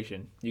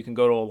decoration. You can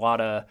go to a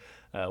lot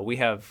of, we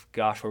have,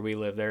 where we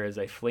live, there is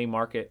a flea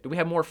market. Do we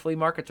have more flea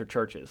markets or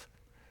churches?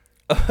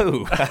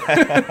 Oh.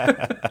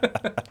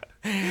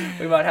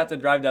 We might have to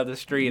drive down the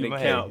street and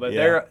count. But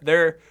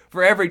they're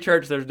for every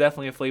church, there's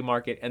definitely a flea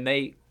market. And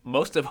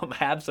most of them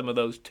have some of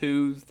those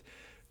toothed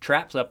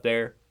traps up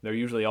there. They're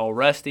usually all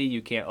rusty.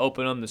 You can't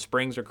open them. The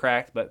springs are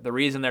cracked. But the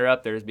reason they're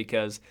up there is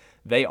because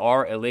they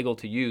are illegal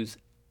to use,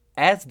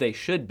 as they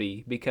should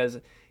be, because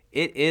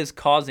it is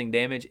causing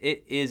damage.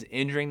 It is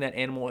injuring that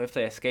animal. If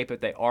they escape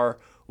it, they are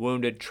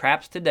wounded.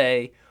 Traps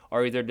today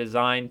are either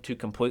designed to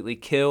completely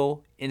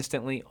kill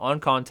instantly on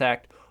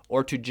contact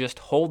or to just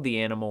hold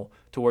the animal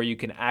to where you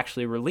can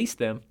actually release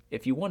them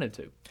if you wanted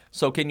to.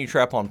 So can you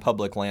trap on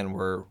public land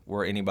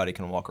where anybody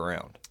can walk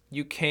around?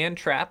 You can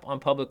trap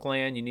on public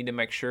land. You need to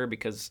make sure,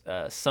 because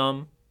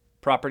some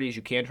properties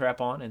you can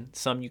trap on and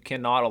some you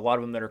cannot. A lot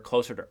of them that are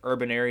closer to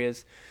urban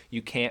areas,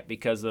 you can't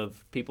because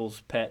of people's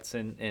pets,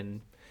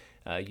 and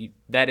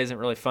that isn't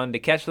really fun to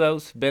catch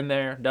those. Been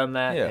there, done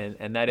that,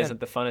 and that isn't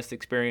the funnest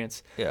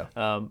experience. Yeah.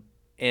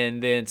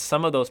 And then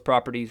some of those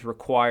properties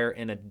require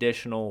an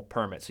additional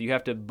permit. So you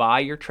have to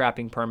buy your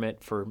trapping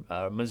permit. For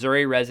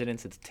Missouri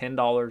residents, it's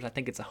 $10. I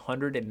think it's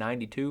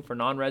 $192 for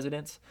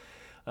non-residents.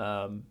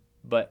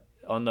 But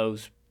on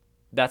those,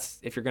 that's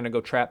if you're going to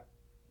go trap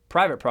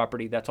private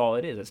property, that's all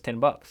it is. It's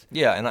 $10.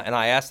 Yeah, and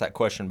I asked that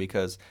question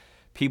because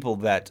people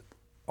that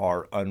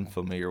are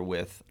unfamiliar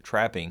with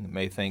trapping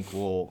may think,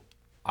 well,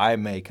 I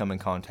may come in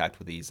contact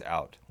with these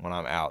when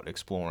I'm out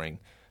exploring,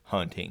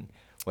 hunting,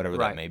 whatever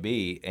that may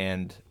be.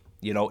 And,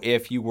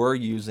 if you were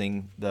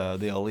using the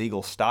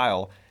illegal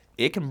style,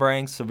 it can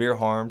bring severe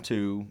harm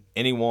to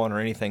anyone or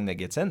anything that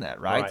gets in that,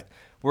 right?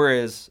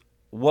 Whereas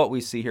what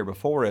we see here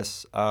before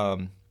us,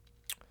 well,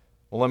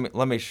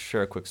 let me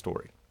share a quick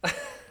story.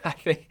 I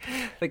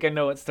think I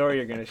know what story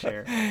you're going to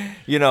share.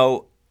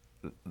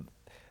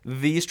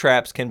 These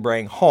traps can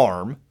bring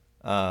harm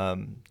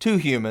to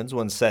humans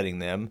when setting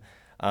them.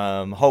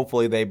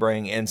 Hopefully, they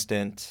bring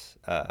instant.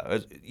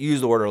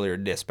 Use the word earlier,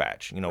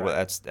 dispatch.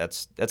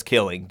 That's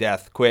killing,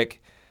 death,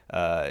 quick.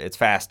 It's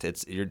fast.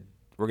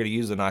 We're going to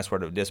use the nice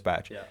word of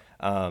dispatch.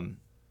 Yeah.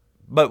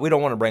 But we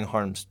don't want to bring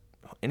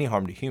any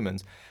harm to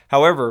humans.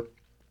 However,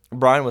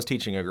 Brian was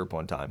teaching a group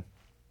one time,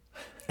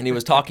 and he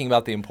was talking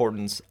about the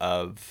importance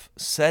of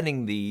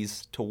setting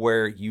these to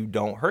where you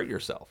don't hurt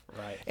yourself.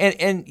 Right.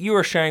 And you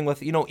were sharing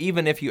with,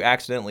 even if you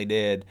accidentally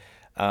did,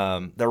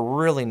 they're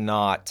really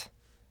not.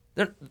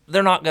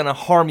 They're not going to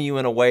harm you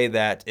in a way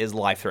that is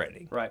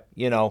life-threatening. Right.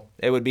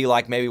 It would be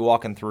like maybe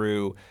walking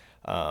through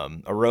a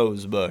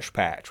rose bush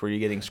patch where you're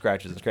getting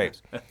scratches and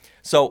scrapes.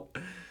 So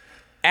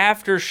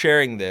after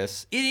sharing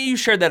this, you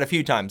shared that a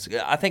few times.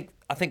 I think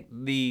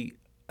the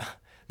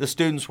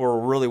students were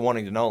really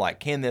wanting to know, like,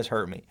 can this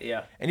hurt me?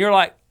 Yeah. And you're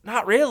like,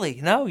 not really.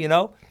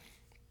 No,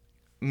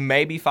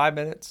 maybe 5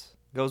 minutes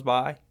goes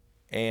by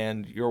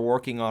and you're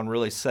working on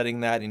really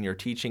setting that in your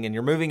teaching, and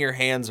you're moving your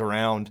hands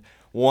around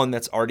one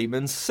that's already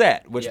been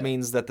set, which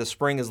means that the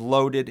spring is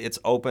loaded, it's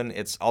open,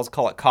 I'll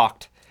call it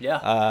cocked.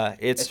 Yeah.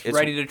 It's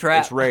ready to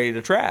trap. It's ready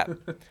to trap.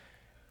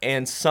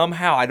 And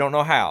somehow, I don't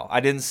know how, I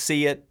didn't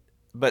see it,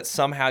 but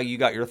somehow you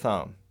got your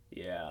thumb.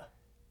 Yeah.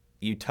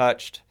 You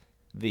touched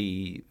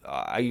the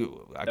I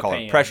call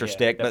pan, it pressure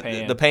stick, but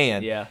the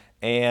pan. Yeah.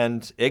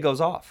 And it goes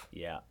off.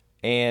 Yeah.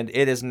 And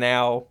it is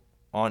now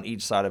on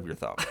each side of your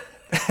thumb.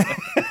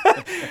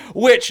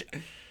 Which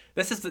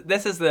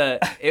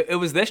it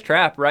was this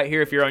trap right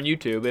here. If you're on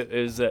YouTube, it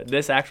is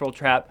this actual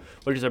trap,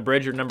 which is a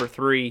Bridger number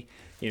 3.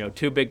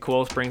 2 big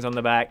coil springs on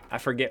the back. I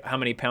forget how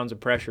many pounds of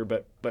pressure,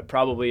 but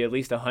probably at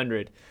least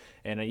 100.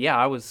 And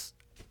I was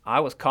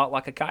caught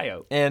like a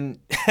coyote. And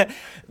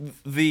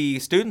the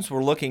students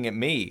were looking at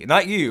me,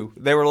 not you.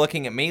 They were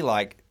looking at me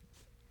like,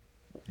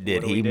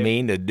 did he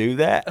mean to do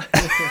that?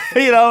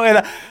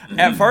 And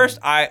at first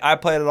I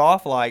played it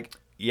off like,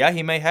 yeah,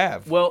 he may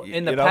have. Well,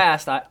 in the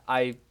past,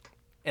 I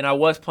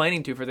was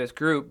planning to for this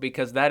group,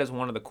 because that is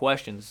one of the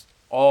questions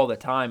all the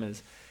time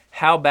is,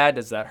 how bad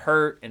does that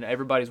hurt? And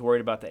everybody's worried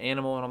about the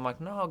animal. And I'm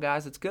like, no,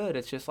 guys, it's good.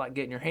 It's just like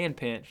getting your hand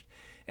pinched.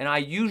 And I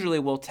usually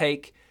will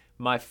take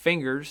my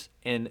fingers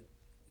and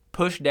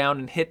push down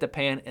and hit the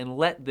pan and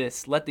let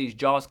these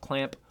jaws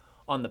clamp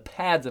on the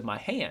pads of my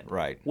hand.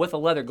 Right. With a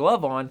leather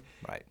glove on.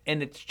 Right.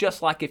 And it's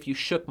just like if you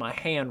shook my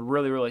hand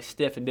really, really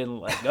stiff and didn't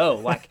let go.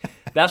 Like,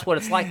 that's what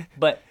it's like.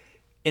 But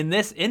in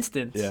this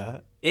instance,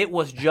 it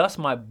was just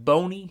my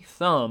bony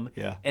thumb.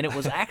 Yeah. And it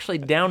was actually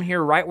down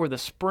here right where the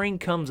spring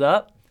comes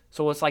up.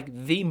 So it's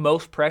like the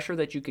most pressure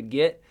that you could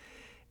get.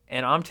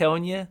 And I'm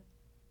telling you,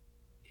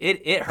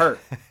 it hurt.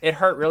 It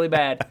hurt really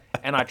bad.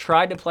 And I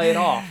tried to play it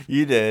off.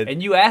 You did.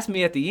 And you asked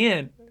me at the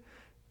end,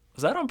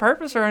 was that on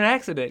purpose or an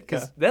accident?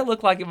 Because that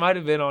looked like it might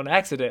have been on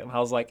accident. And I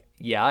was like,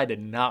 yeah, I did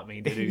not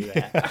mean to do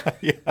that.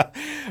 Yeah.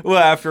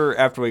 Well,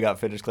 after we got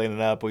finished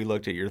cleaning up, we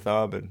looked at your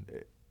thumb,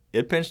 and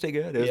it pinched it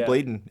good. It was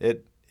bleeding.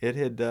 It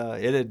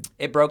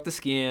broke the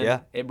skin. Yeah.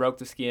 It broke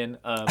the skin.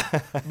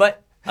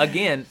 But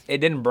again, it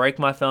didn't break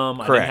my thumb.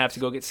 Correct. I didn't have to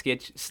go get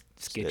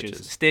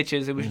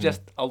stitches. It was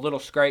just a little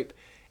scrape.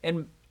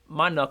 And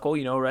my knuckle,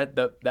 right,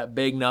 that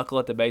big knuckle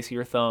at the base of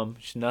your thumb,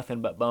 just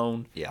nothing but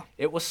bone. Yeah.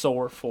 It was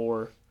sore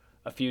for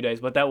a few days,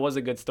 but that was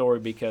a good story,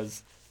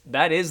 because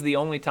that is the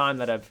only time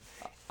that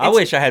I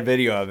wish I had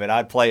video of it.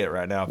 I'd play it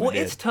right now. Well,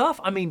 it's tough.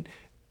 I mean,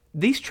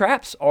 these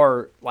traps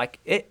are like,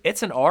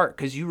 it's an art,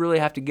 because you really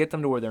have to get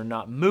them to where they're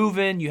not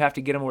moving. You have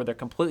to get them where they're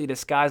completely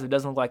disguised. It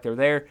doesn't look like they're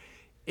there.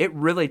 It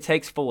really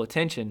takes full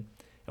attention.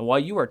 And while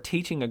you are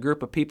teaching a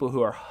group of people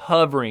who are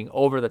hovering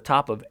over the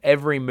top of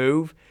every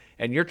move,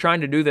 and you're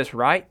trying to do this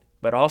right,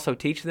 but also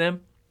teach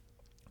them,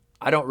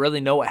 I don't really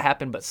know what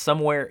happened, but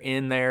somewhere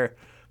in there,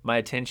 my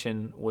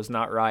attention was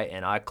not right,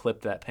 and I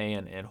clipped that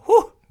pan, and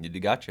whew! You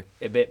got you.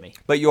 It bit me.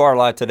 But you are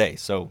alive today,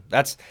 so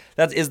that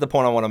is the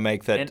point I want to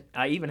make. And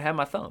I even have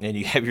my thumb. And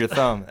you have your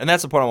thumb, and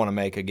that's the point I want to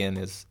make again.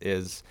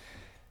 Is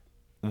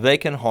they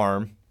can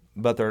harm,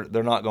 but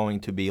they're not going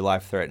to be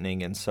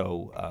life-threatening, and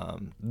so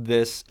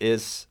this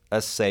is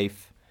a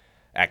safe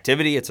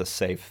activity. It's a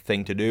safe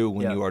thing to do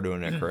when you are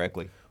doing it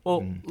correctly.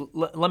 Well,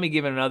 let me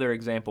give another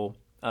example.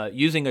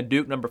 Using a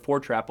Duke number 4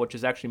 trap, which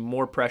is actually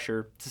more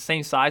pressure. It's the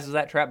same size as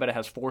that trap, but it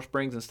has 4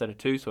 springs instead of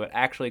 2, so it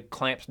actually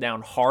clamps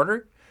down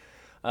harder.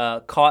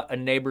 Caught a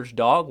neighbor's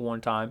dog one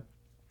time,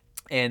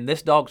 and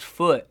this dog's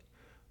foot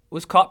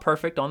was caught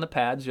perfect on the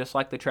pads, just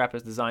like the trap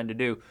is designed to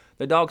do.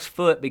 The dog's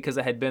foot, because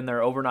it had been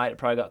there overnight, it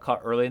probably got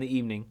caught early in the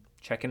evening.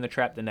 Checking the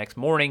trap the next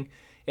morning,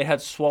 it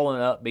had swollen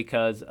up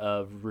because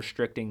of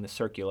restricting the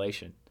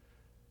circulation.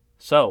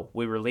 So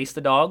we released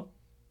the dog.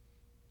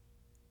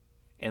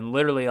 and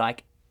literally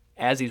like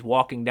as he's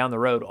walking down the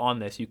road on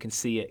this, you can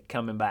see it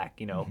coming back,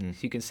 so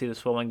you can see the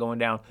swelling going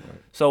down.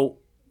 Right. So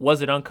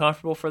was it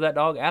uncomfortable for that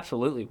dog?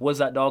 Absolutely. Was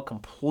that dog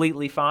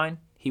completely fine?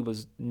 He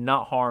was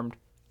not harmed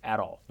at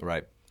all.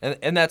 Right.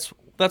 And that's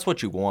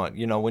what you want.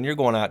 When you're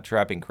going out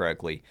trapping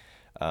correctly,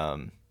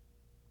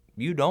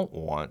 you don't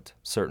want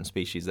certain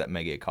species that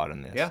may get caught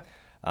in this. Yeah.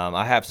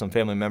 I have some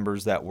family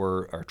members that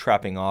are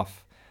trapping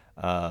off.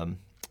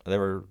 They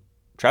were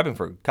trapping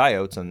for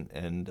coyotes,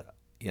 and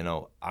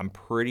I'm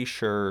pretty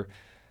sure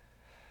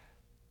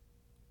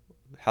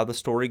how the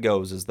story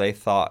goes is they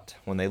thought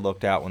when they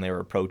looked out when they were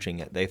approaching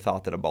it, they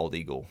thought that a bald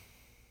eagle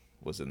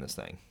was in this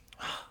thing.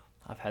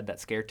 I've had that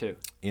scare too.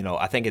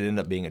 I think it ended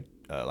up being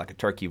like a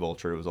turkey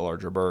vulture. It was a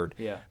larger bird.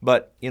 Yeah.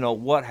 But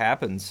what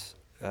happens?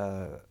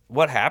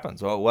 What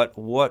happens? Well,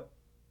 what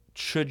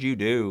should you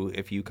do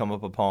if you come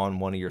up upon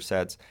one of your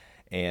sets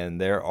and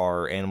there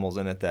are animals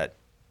in it that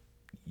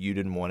you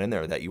didn't want in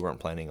there that you weren't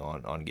planning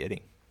on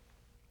getting?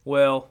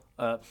 Well,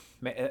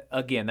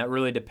 again, that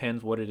really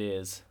depends what it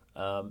is.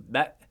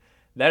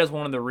 That is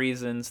one of the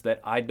reasons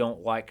that I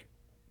don't like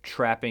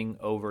trapping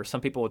over.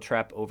 Some people will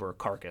trap over a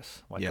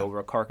carcass, over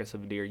a carcass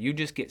of a deer. You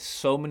just get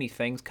so many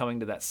things coming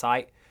to that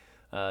site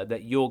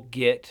that you'll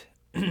get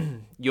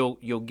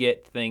you'll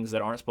get things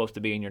that aren't supposed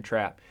to be in your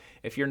trap.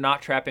 If you're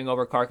not trapping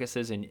over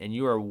carcasses and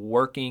you are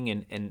working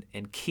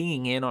and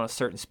keying in on a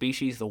certain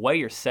species, the way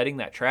you're setting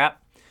that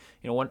trap,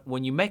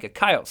 when you make a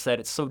coyote set,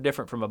 it's so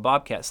different from a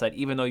bobcat set.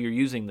 Even though you're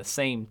using the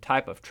same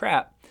type of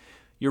trap,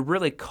 you're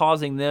really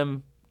causing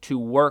them to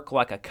work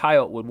like a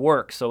coyote would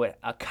work. So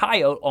a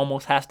coyote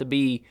almost has to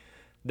be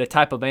the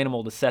type of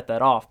animal to set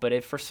that off. But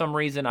if for some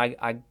reason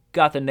I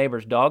got the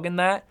neighbor's dog in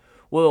that,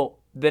 well,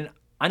 then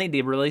I need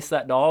to release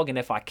that dog. And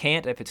if I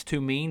can't, if it's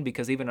too mean,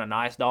 because even a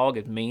nice dog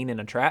is mean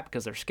in a trap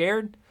because they're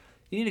scared,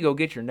 you need to go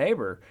get your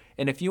neighbor.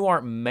 And if you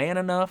aren't man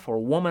enough or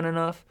woman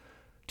enough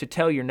to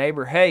tell your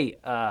neighbor, hey,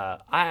 I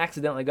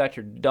accidentally got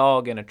your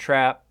dog in a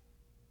trap,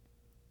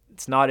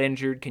 it's not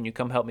injured, can you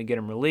come help me get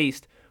him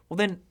released? Well,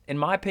 then, in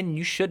my opinion,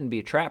 you shouldn't be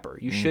a trapper.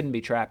 You shouldn't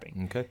be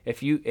trapping. Okay.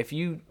 If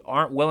you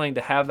aren't willing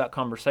to have that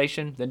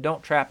conversation, then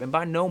don't trap. And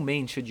by no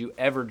means should you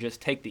ever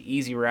just take the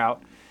easy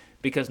route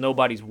because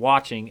nobody's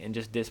watching and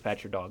just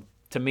dispatch your dog.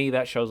 To me,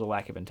 that shows a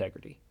lack of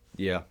integrity.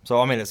 Yeah.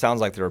 So, it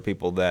sounds like there are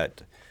people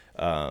that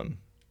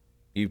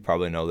you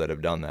probably know that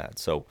have done that.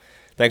 So,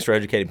 thanks for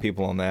educating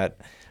people on that.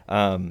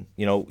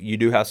 You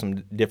do have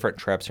some different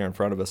traps here in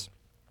front of us.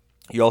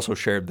 You also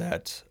shared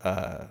that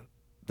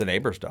the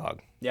neighbor's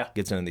dog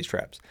gets into these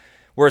traps.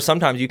 Whereas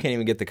sometimes you can't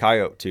even get the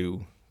coyote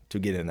to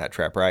get in that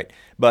trap, right?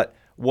 But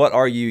what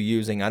are you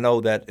using? I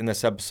know that in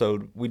this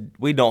episode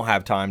we don't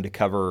have time to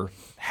cover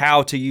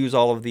how to use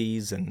all of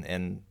these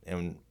and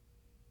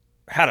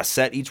how to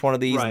set each one of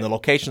these and the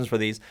locations for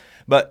these.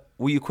 But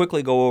will you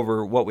quickly go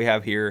over what we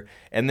have here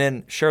and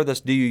then share this?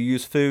 Do you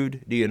use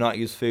food? Do you not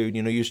use food?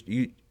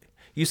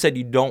 You said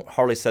you don't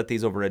hardly set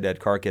these over a dead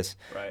carcass.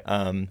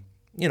 Right.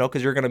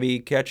 Because you're going to be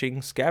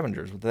catching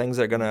scavengers, things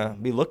that are going to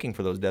be looking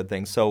for those dead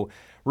things. So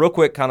real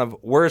quick, kind of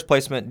where is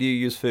placement? Do you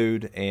use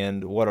food?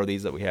 And what are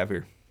these that we have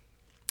here?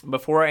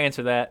 Before I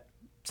answer that,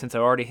 since I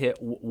already hit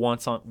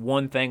once on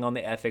one thing on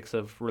the ethics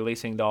of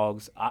releasing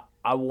dogs,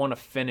 I want to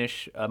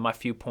finish my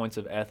few points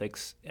of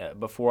ethics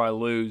before I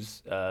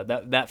lose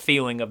that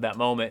feeling of that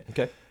moment.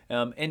 Okay.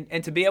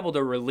 And to be able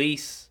to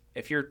release,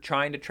 if you're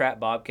trying to trap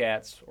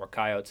bobcats or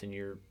coyotes and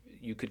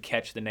you could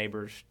catch the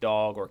neighbor's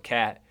dog or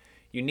cat,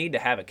 you need to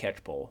have a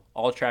catch pole.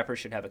 All trappers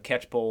should have a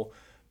catch pole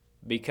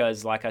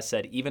because, like I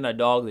said, even a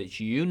dog that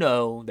you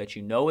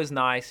know is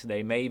nice,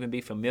 they may even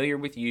be familiar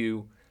with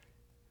you,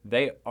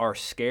 they are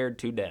scared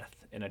to death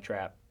in a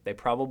trap. They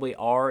probably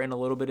are in a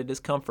little bit of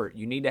discomfort.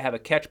 You need to have a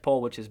catch pole,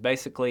 which is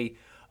basically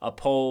a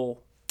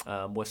pole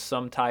with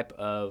some type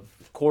of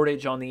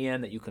cordage on the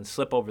end that you can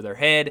slip over their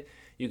head.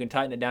 You can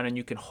tighten it down and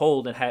you can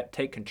hold and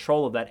take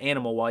control of that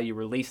animal while you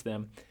release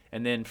them.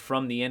 And then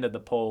from the end of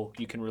the pole,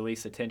 you can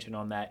release the tension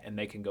on that and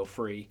they can go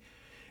free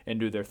and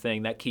do their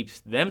thing. That keeps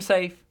them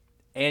safe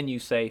and you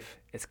safe.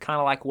 It's kind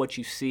of like what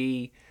you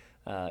see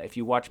if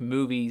you watch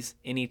movies,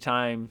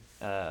 anytime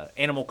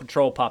animal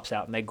control pops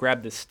out and they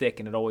grab this stick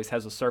and it always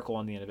has a circle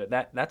on the end of it.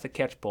 That's a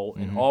catch pole,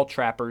 and all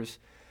trappers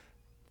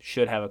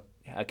should have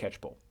a catch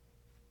pole.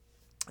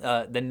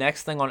 The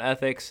next thing on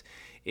ethics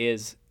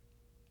is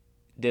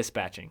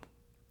dispatching.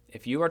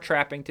 If you are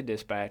trapping to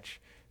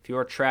dispatch, if you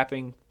are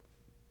trapping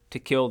to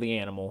kill the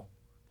animal,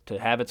 to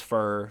have its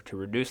fur, to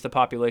reduce the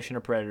population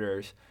of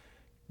predators,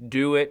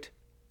 do it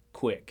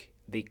quick.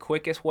 The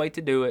quickest way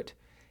to do it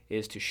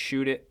is to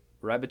shoot it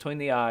right between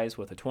the eyes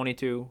with a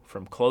 .22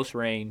 from close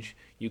range.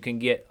 You can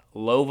get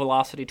low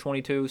velocity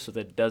 .22 so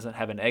that it doesn't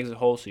have an exit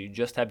hole, so you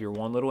just have your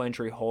one little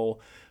entry hole.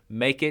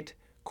 Make it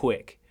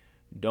quick.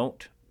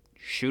 Don't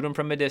shoot them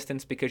from a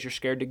distance because you're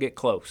scared to get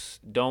close.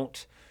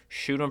 Don't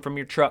shoot them from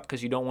your truck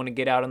because you don't want to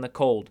get out in the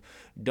cold.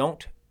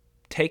 Don't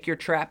take your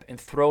trap and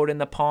throw it in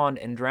the pond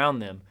and drown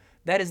them.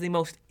 That is the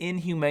most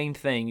inhumane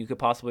thing you could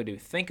possibly do.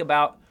 Think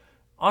about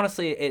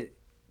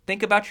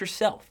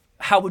yourself.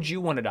 How would you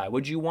want to die?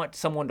 Would you want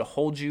someone to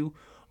hold you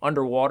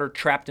underwater,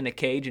 trapped in a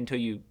cage until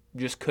you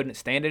just couldn't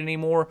stand it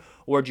anymore?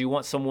 Or do you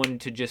want someone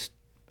to just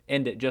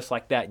end it just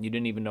like that and you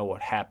didn't even know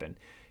what happened?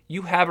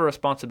 You have a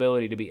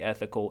responsibility to be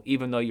ethical,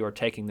 even though you are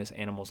taking this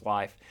animal's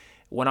life.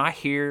 When I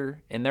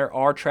hear, and there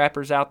are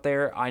trappers out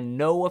there, I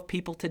know of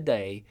people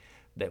today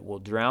that will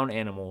drown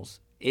animals.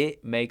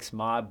 It makes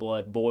my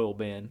blood boil,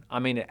 Ben. I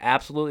mean, it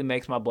absolutely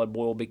makes my blood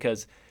boil,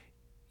 because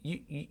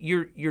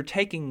you're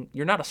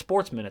not a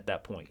sportsman at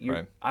that point.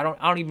 Right. I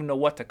don't even know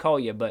what to call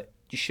you, but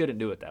you shouldn't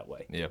do it that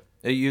way. Yeah.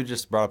 You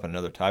just brought up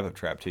another type of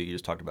trap too. You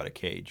just talked about a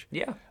cage.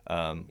 Yeah.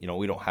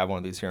 We don't have one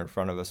of these here in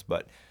front of us,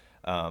 but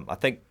I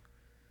think,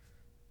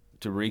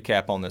 to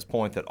recap on this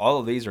point, that all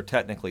of these are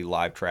technically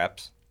live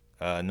traps.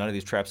 None of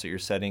these traps that you're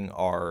setting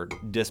are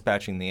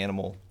dispatching the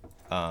animal.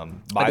 I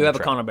do have a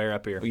conibear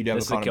up here. Oh, you do have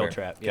this a is a kill conibear.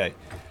 trap. Okay.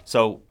 Yeah.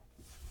 So,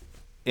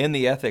 in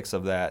the ethics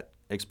of that,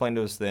 explain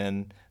to us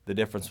then the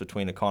difference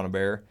between a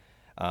conibear,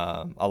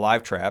 a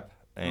live trap,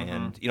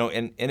 and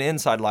and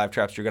inside live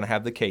traps you're going to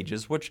have the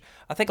cages, which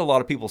I think a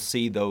lot of people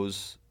see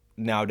those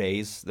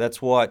nowadays.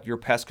 That's what your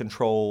pest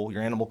control,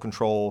 your animal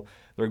control,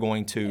 they're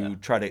going to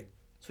try to.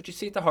 That's what you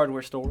see at the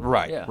hardware store.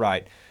 Right, yeah.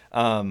 right.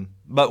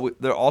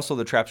 But there are also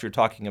the traps you're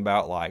talking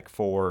about, like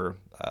for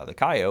the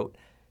coyote,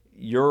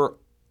 you're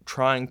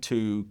trying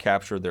to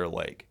capture their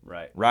leg.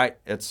 Right. Right?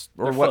 It's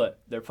Their foot.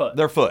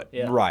 Their foot.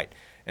 Yeah. Right.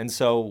 And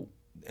so,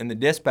 in the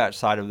dispatch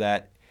side of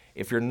that,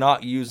 if you're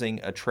not using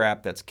a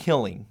trap that's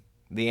killing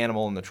the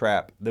animal in the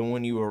trap, then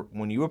when you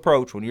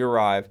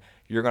arrive,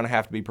 you're going to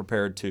have to be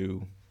prepared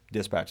to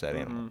dispatch that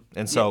animal.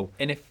 And so,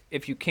 and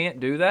if you can't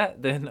do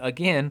that, then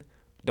again,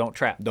 don't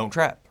trap. don't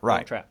trap. Right.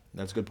 Don't trap.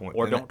 That's a good point.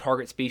 Or And don't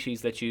target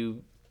species that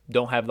you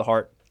don't have the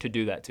heart to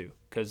do that to.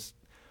 Because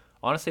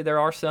honestly, there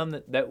are some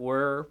that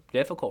were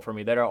difficult for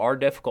me, that are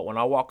difficult. When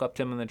I walk up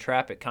to them in the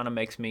trap, it kind of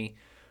makes me,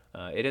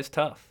 it is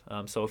tough.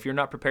 So if you're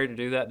not prepared to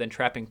do that, then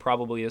trapping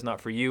probably is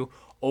not for you.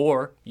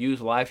 Or use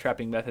live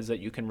trapping methods that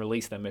you can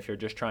release them if you're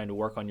just trying to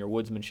work on your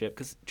woodsmanship.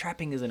 Because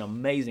trapping is an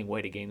amazing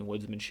way to gain the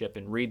woodsmanship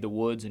and read the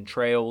woods and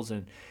trails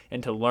and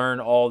to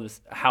learn all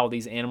this, how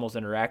these animals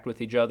interact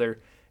with each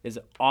other, is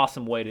an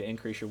awesome way to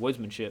increase your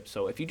woodsmanship.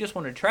 So if you just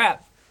want to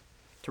trap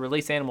to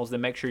release animals,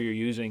 then make sure you're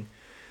using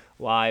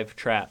live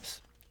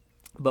traps.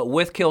 But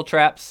with kill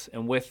traps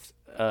and with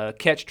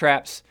catch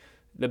traps,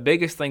 the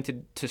biggest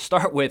thing to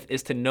start with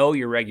is to know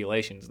your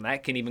regulations. And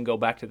that can even go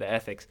back to the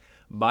ethics.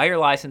 Buy your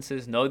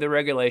licenses, know the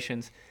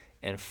regulations,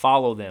 and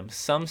follow them.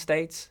 Some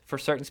states, for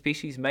certain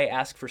species, may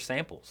ask for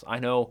samples. I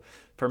know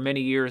for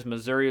many years,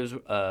 Missouri was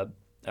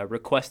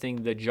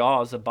requesting the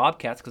jaws of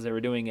bobcats because they were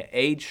doing an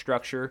age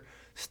structure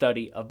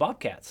study of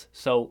bobcats.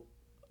 So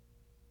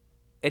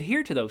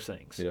adhere to those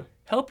things. Yeah.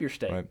 Help your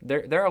state. Right.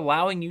 They're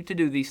allowing you to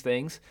do these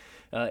things.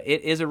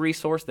 It is a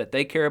resource that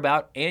they care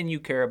about and you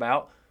care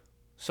about.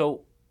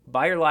 So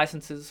buy your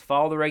licenses,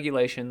 follow the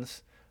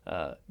regulations,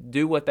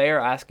 do what they are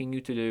asking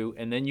you to do,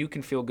 and then you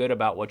can feel good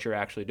about what you're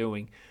actually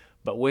doing.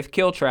 But with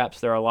kill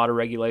traps, there are a lot of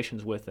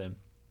regulations with them.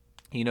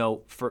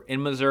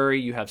 In Missouri,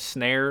 you have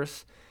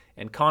snares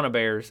and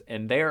conibears,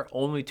 and they are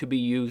only to be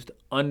used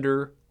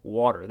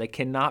underwater. They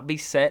cannot be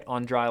set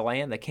on dry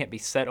land. They can't be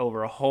set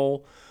over a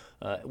hole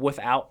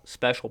without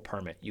special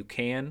permit. You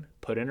can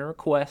put in a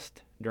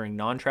request during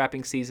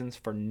non-trapping seasons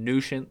for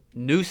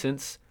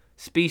nuisance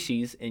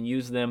species and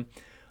use them.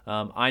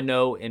 I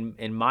know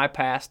in my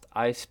past,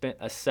 I spent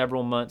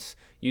several months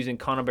using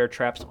conibear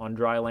traps on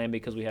dry land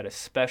because we had a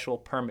special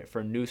permit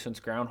for nuisance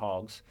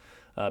groundhogs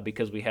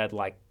because we had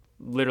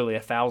literally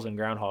 1,000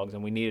 groundhogs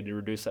and we needed to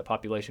reduce that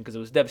population because it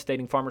was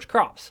devastating farmers'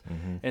 crops.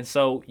 Mm-hmm. And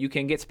so you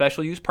can get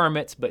special use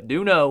permits, but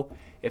do know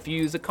if you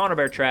use a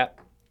conibear trap,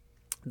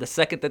 the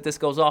second that this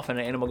goes off and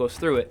an animal goes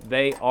through it,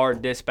 they are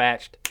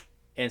dispatched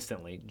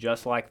instantly,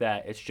 just like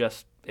that. It's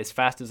just as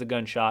fast as a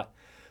gunshot,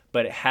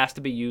 but it has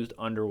to be used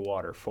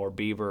underwater for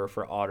beaver,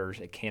 for otters.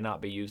 It cannot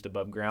be used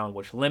above ground,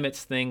 which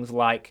limits things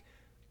like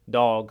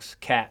dogs,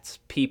 cats,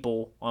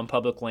 people on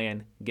public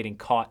land getting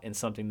caught in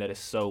something that is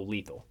so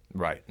lethal.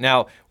 Right.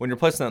 Now, when you're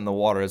placing that in the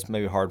water, it's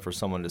maybe hard for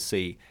someone to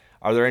see.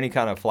 Are there any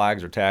kind of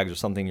flags or tags or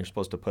something you're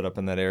supposed to put up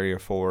in that area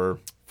for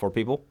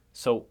people?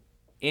 So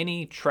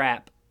any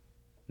trap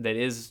that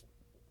is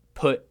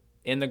put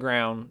in the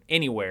ground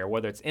anywhere,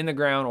 whether it's in the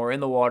ground or in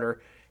the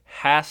water,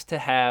 has to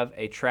have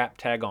a trap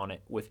tag on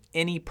it with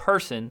any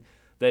person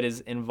that is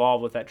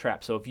involved with that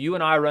trap. So if you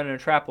and I run in a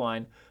trap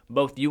line,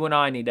 both you and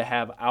I need to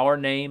have our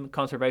name,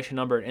 conservation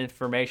number, and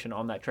information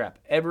on that trap.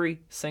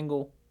 Every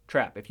single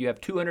trap. If you have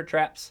 200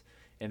 traps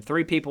and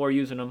 3 people are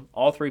using them,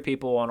 all 3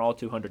 people on all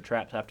 200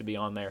 traps have to be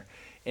on there.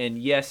 And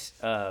yes,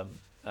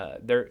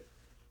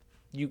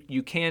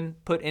 you can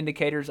put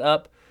indicators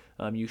up.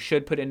 You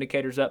should put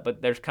indicators up,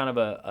 but there's kind of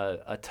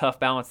a tough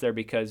balance there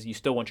because you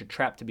still want your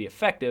trap to be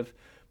effective,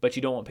 but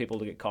you don't want people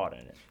to get caught in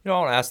it. I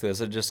want to ask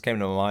this. It just came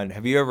to my mind.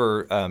 Have you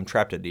ever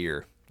trapped a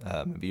deer?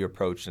 Have you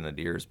approached and a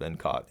deer has been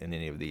caught in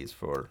any of these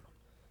in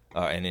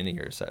any of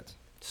your sets?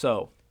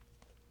 So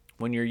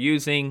when you're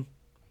using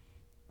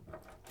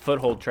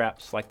foothold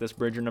traps like this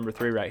Bridger number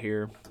 3 right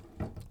here,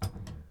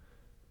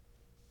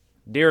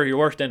 deer are your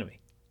worst enemy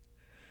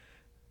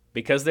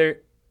because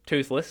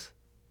toothless,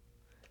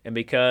 and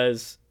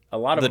because a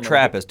lot of The them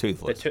trap is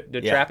toothless.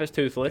 the trap is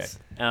toothless,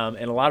 and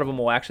a lot of them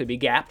will actually be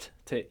gapped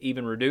to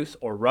even reduce,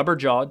 or rubber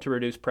jawed to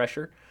reduce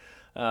pressure.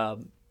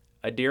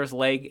 A deer's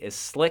leg is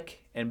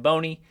slick and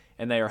bony,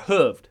 and they are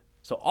hooved.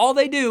 So all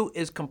they do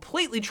is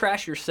completely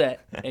trash your set,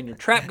 and your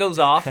trap goes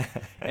off,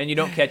 and you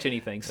don't catch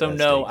anything. So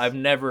no, I've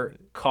never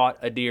caught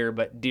a deer,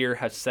 but deer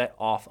has set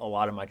off a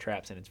lot of my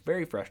traps, and it's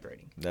very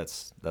frustrating.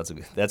 That's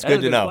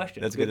good to know.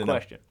 Question. That's good to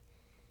question.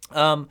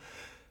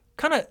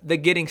 Kind of the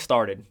getting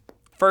started.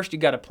 First, you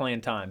got to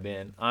plan time,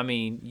 Ben. I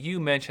mean, you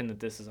mentioned that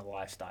this is a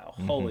lifestyle.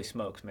 Holy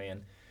smokes,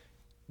 man.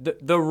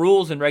 The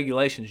rules and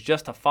regulations,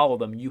 just to follow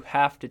them, you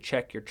have to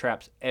check your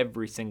traps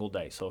every single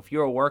day. So if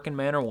you're a working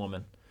man or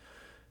woman,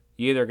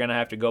 you're either going to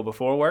have to go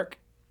before work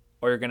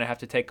or you're going to have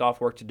to take off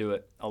work to do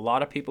it. A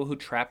lot of people who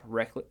trap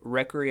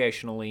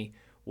recreationally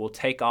will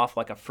take off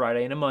like a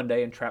Friday and a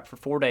Monday and trap for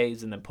 4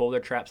 days and then pull their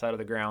traps out of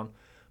the ground.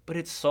 But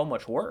it's so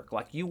much work.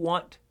 Like you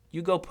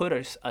go put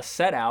a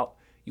set out,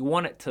 you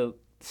want it to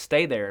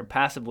stay there and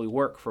passively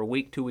work for a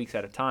week, 2 weeks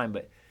at a time.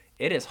 But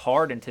it is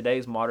hard in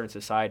today's modern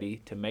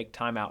society to make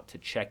time out to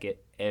check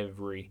it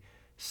every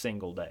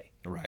single day.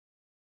 Right.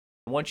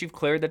 Once you've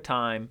cleared the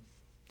time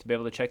to be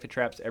able to check the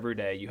traps every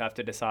day, you have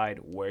to decide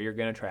where you're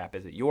going to trap.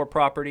 Is it your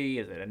property?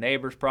 Is it a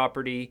neighbor's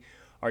property?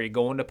 Are you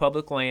going to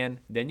public land?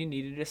 Then you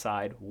need to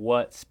decide,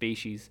 what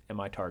species am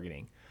I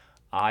targeting?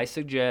 I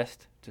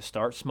suggest to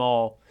start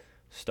small.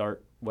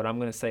 Start what I'm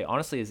going to say,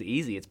 honestly, is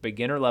easy. It's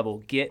beginner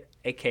level. Get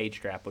a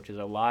cage trap, which is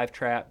a live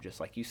trap, just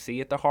like you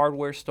see at the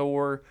hardware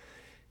store.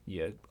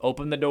 You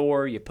open the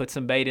door, you put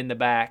some bait in the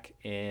back,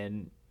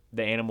 and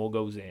the animal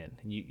goes in.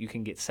 You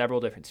can get several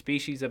different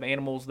species of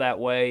animals that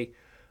way.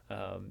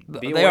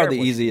 They are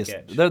the easiest.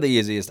 They're the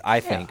easiest, I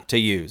think, to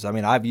use. I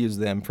mean, I've used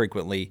them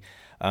frequently.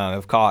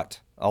 I've caught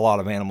a lot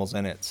of animals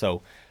in it.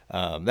 So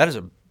that is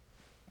the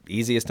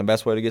easiest and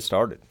best way to get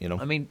started.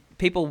 I mean,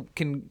 people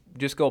can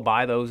just go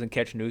buy those and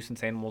catch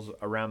nuisance animals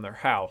around their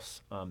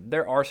house.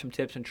 There are some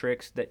tips and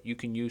tricks that you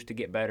can use to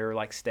get better,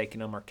 like staking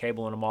them or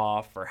cabling them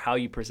off, or how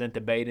you present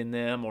the bait in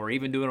them, or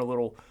even doing a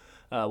little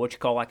what you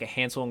call like a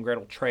Hansel and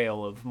Gretel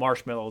trail of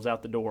marshmallows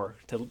out the door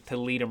to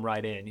lead them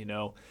right in.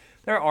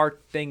 There are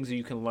things that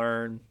you can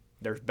learn.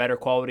 There's better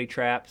quality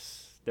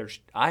traps.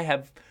 I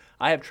have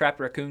trapped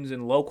raccoons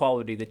in low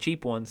quality, the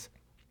cheap ones,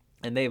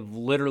 and they've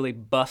literally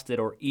busted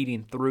or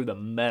eating through the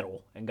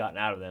metal and gotten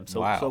out of them.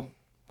 Wow.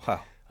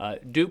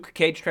 Duke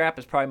cage trap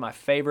is probably my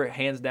favorite,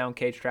 hands down,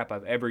 cage trap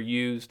I've ever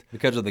used.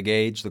 Because of the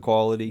gauge, the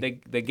quality?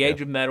 The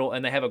gauge of metal,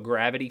 and they have a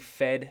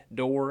gravity-fed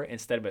door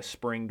instead of a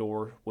spring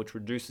door, which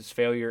reduces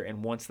failure,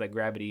 and once that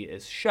gravity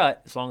is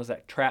shut, as long as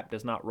that trap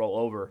does not roll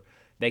over,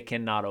 they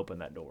cannot open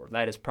that door.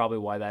 That is probably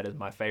why that is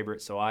my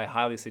favorite, so I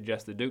highly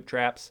suggest the Duke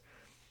traps.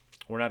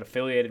 We're not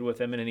affiliated with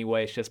them in any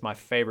way. It's just my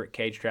favorite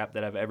cage trap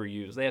that I've ever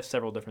used. They have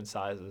several different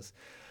sizes.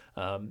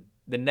 The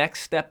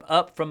next step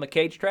up from the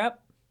cage trap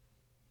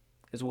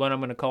is what I'm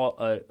going to call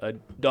a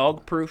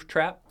dog-proof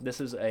trap. This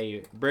is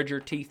a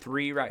Bridger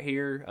T3 right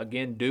here.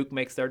 Again, Duke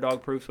makes their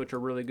dog-proofs, which are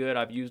really good.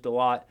 I've used a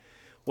lot.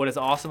 What is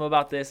awesome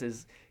about this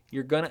is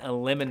you're going to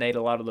eliminate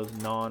a lot of those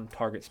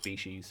non-target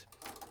species.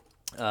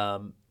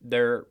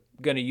 They're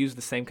going to use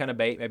the same kind of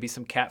bait, maybe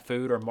some cat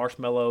food or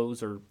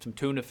marshmallows or some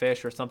tuna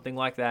fish or something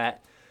like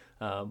that.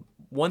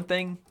 One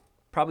thing,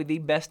 probably the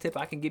best tip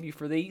I can give you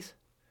for these,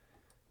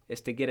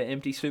 is to get an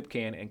empty soup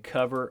can and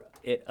cover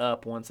it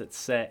up once it's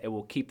set. It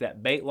will keep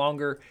that bait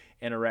longer,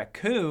 and a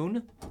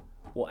raccoon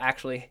will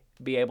actually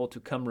be able to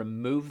come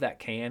remove that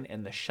can,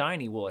 and the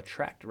shiny will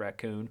attract a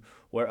raccoon,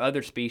 where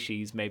other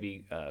species,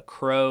 maybe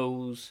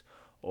crows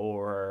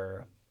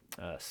or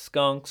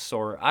skunks,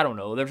 or I don't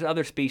know, there's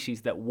other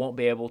species that won't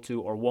be able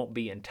to or won't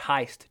be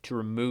enticed to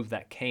remove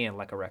that can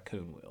like a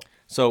raccoon will.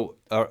 So,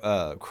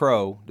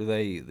 crow, do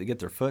they get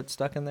their foot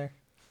stuck in there?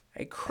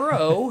 A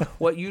crow,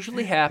 what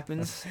usually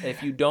happens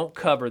if you don't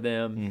cover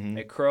them,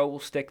 a crow will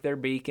stick their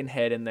beak and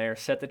head in there,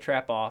 set the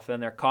trap off,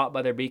 then they're caught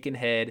by their beak and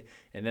head,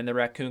 and then the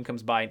raccoon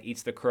comes by and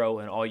eats the crow,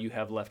 and all you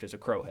have left is a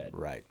crow head.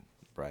 Right.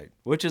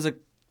 Which is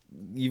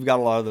you've got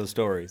a lot of those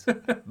stories,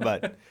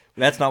 but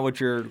that's not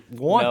what you're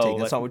wanting.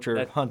 That's not what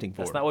you're hunting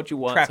for. That's not what you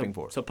want. Trapping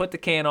for. So put the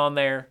can on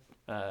there.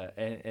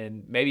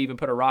 And maybe even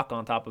put a rock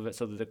on top of it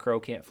so that the crow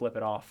can't flip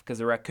it off, because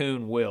the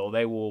raccoon will.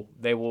 They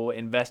will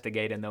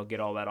investigate, and they'll get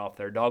all that off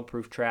there.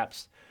 Dog-proof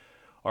traps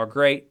are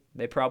great.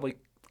 They probably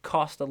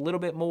cost a little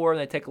bit more,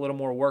 and they take a little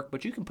more work,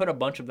 but you can put a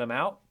bunch of them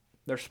out.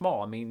 They're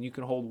small. I mean, you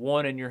can hold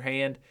one in your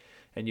hand,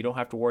 and you don't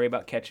have to worry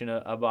about catching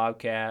a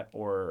bobcat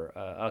or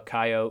a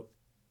coyote,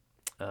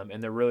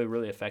 and they're really,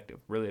 really effective,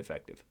 really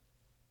effective.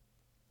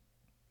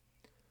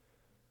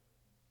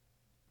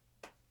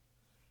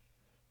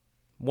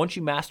 Once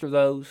you master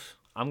those,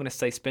 I'm going to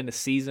say spend a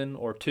season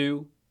or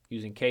two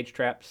using cage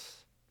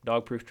traps,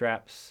 dog-proof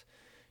traps.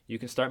 You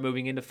can start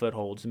moving into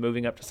footholds,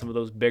 moving up to some of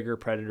those bigger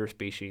predator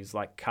species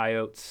like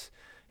coyotes.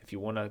 If you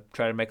want to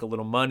try to make a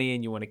little money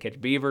and you want to catch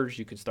beavers,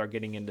 you can start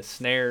getting into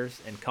snares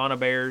and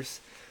conibears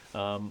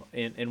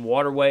in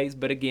waterways.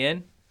 But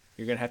again,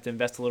 you're going to have to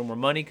invest a little more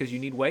money because you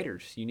need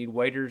waders. You need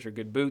waders or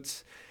good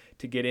boots.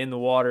 to get in the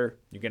water,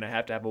 you're going to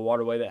have a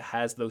waterway that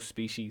has those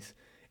species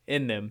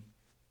in them,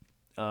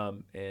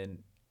 and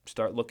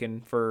start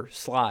looking for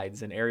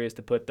slides and areas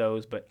to put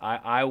those. But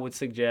I would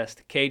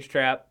suggest cage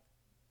trap,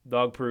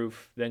 dog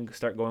proof, then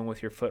start going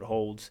with your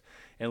footholds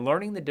and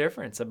learning the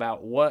difference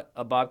about what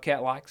a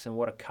bobcat likes and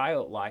what a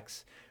coyote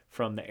likes,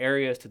 from the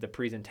areas to the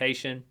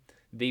presentation.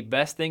 The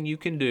best thing you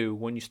can do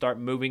when you start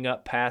moving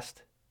up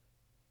past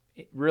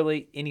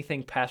really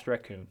anything past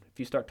raccoon, if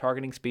you start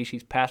targeting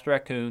species past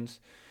raccoons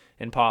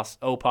and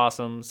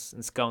opossums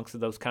and skunks,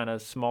 those kind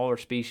of smaller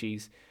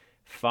species,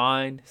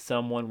 find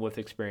someone with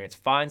experience.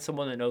 Find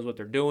someone that knows what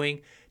they're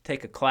doing.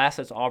 Take a class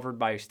that's offered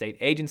by your state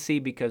agency,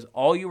 because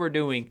all you are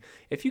doing,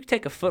 if you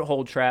take a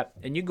foothold trap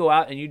and you go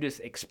out and you just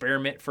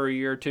experiment for a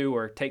year or two,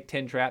 or take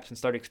 10 traps and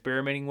start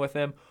experimenting with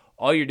them,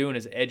 all you're doing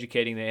is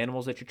educating the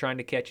animals that you're trying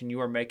to catch, and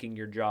you are making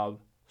your job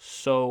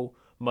so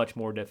much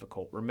more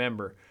difficult.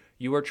 Remember,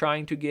 you are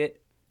trying to get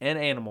an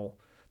animal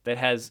that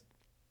has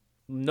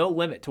no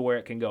limit to where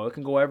it can go. It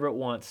can go wherever it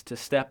wants to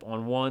step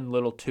on one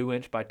little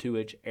 2-inch by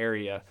 2-inch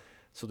area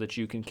so that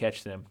you can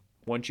catch them.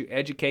 Once you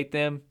educate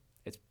them,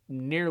 it's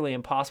nearly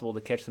impossible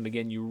to catch them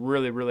again. You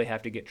really, really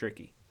have to get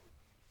tricky.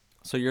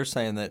 So you're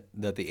saying that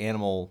the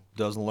animal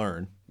does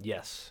learn.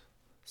 Yes.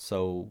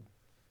 So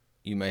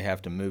you may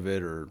have to move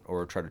it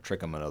or try to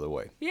trick them another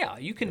way. Yeah,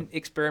 you can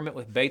experiment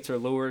with baits or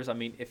lures. I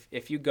mean,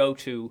 if you go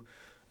to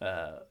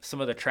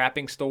some of the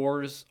trapping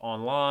stores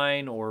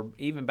online, or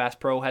even Bass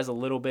Pro has a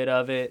little bit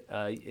of it.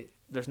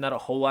 There's not a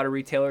whole lot of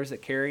retailers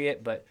that carry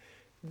it, but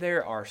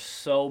there are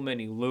so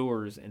many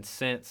lures and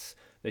scents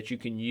that you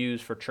can use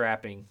for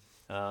trapping.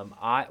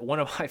 One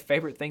of my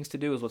favorite things to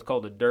do is what's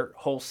called a dirt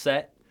hole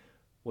set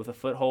with a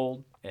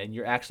foothold, and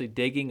you're actually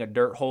digging a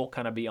dirt hole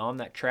kind of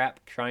beyond that trap,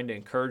 trying to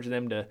encourage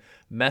them to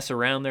mess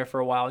around there for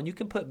a while. And you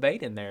can put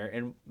bait in there,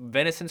 and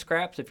venison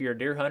scraps. If you're a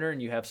deer hunter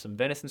and you have some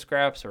venison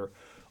scraps or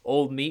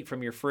old meat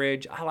from your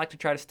fridge, I like to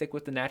try to stick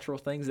with the natural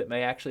things that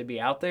may actually be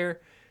out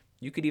there.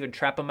 You could even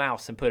trap a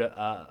mouse and put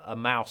a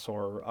mouse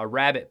or a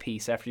rabbit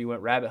piece after you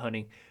went rabbit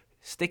hunting.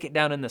 Stick it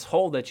down in this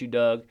hole that you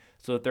dug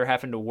so that they're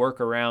having to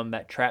work around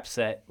that trap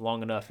set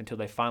long enough until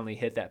they finally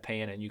hit that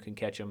pan and you can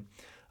catch them.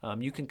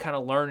 You can kind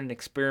of learn and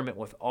experiment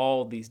with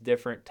all these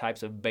different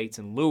types of baits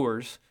and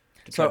lures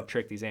to try to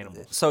trick these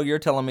animals. So you're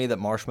telling me that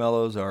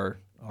marshmallows are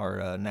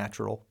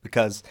natural?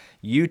 Because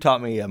you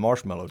taught me a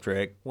marshmallow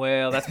trick.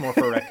 Well, that's more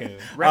for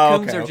raccoons.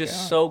 Raccoons are okay.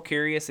 just so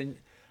curious, and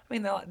I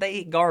mean they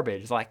eat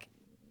garbage. Like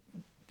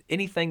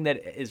anything that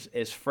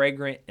is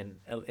fragrant,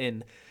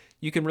 and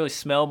you can really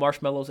smell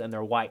marshmallows, and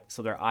they're white,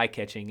 so they're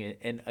eye-catching.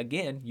 And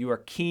again, you are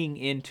keying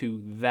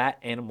into that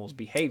animal's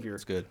behavior.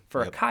 That's good.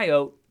 For a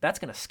coyote, that's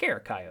going to scare a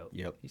coyote.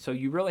 Yep. So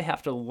you really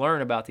have to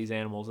learn about these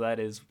animals. That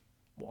is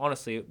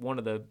honestly one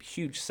of the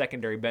huge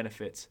secondary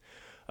benefits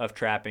of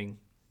trapping.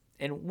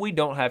 And we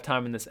don't have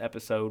time in this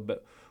episode,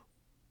 but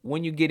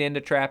when you get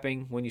into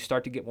trapping, when you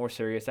start to get more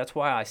serious, that's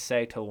why I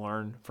say to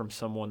learn from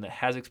someone that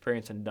has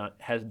experience and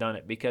has done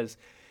it, because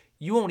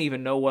you won't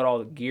even know what all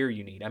the gear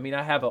you need. I mean,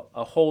 I have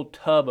a whole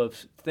tub of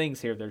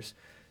things here. There's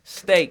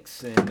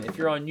stakes, and if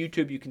you're on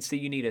YouTube, you can see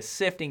you need a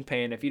sifting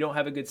pan. If you don't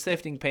have a good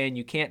sifting pan,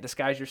 you can't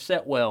disguise your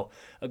set well.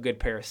 A good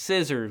pair of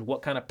scissors,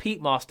 what kind of peat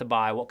moss to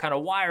buy, what kind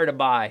of wire to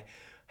buy,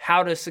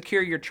 how to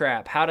secure your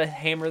trap, how to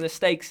hammer the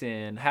stakes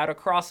in, how to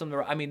cross them.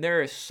 I mean,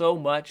 there is so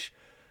much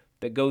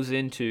that goes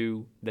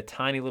into the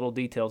tiny little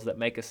details that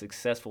make a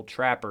successful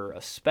trapper,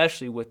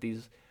 especially with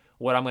these,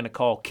 what I'm going to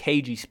call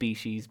cagey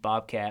species,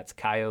 bobcats,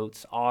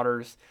 coyotes,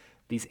 otters,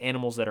 these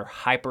animals that are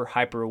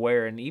hyper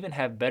aware and even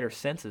have better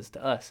senses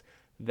to us.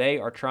 They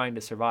are trying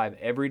to survive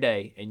every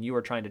day, and you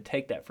are trying to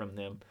take that from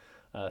them.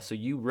 So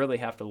you really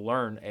have to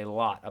learn a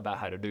lot about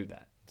how to do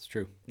that. It's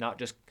true. Not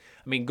just,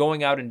 I mean,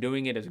 going out and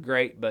doing it is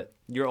great, but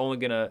you're only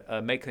going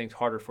to make things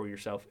harder for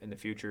yourself in the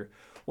future.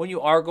 When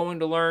you are going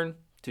to learn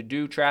to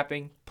do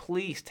trapping,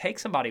 please take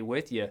somebody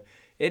with you.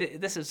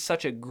 This is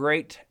such a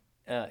great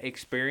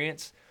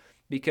experience,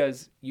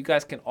 because you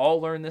guys can all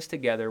learn this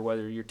together,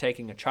 whether you're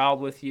taking a child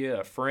with you,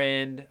 a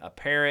friend, a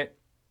parent.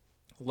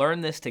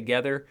 Learn this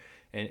together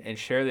and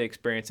share the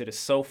experience. It is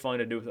so fun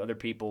to do with other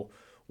people.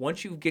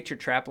 Once you get your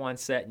trap line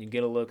set and you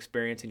get a little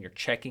experience and you're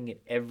checking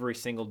it every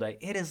single day,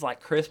 it is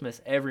like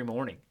Christmas every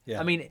morning. Yeah.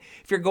 I mean,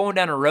 if you're going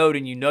down a road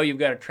and you know you've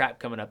got a trap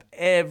coming up,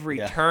 every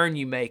turn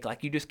you make,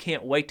 like you just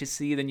can't wait to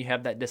see, then you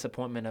have that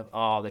disappointment of,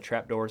 oh, the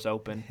trap door's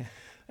open.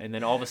 And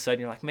then all of a sudden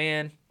you're like,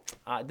 man,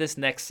 this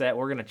next set,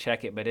 we're going to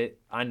check it, but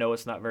I know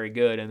it's not very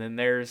good. And then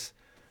there's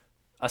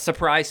a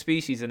surprise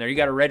species in there. You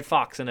got a red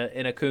fox in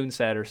a coon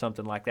set or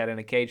something like that in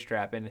a cage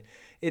trap. And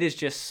it is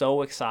just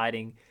so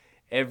exciting.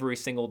 Every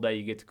single day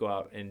you get to go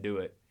out and do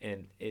it.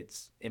 And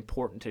it's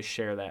important to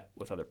share that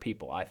with other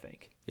people, I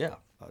think. Yeah,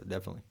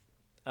 definitely.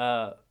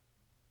 I've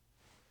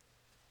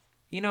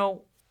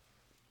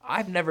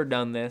never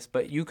done this,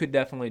 but you could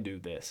definitely do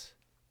this.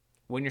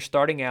 When you're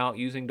starting out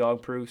using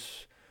dog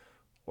proofs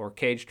or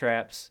cage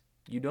traps,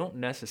 you don't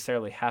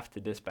necessarily have to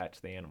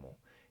dispatch the animal.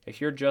 If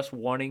you're just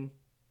wanting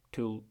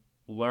to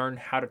learn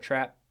how to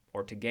trap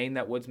or to gain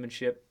that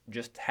woodsmanship,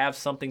 just have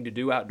something to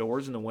do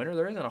outdoors in the winter,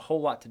 there isn't a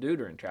whole lot to do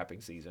during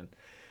trapping season.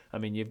 I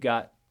mean, you've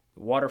got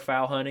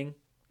waterfowl hunting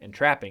and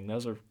trapping.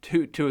 Those are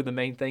two of the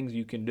main things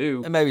you can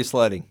do. And maybe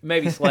sledding.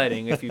 Maybe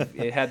sledding if you've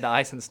had the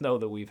ice and snow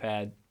that we've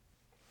had.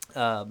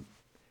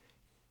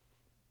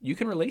 You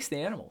can release the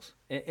animals.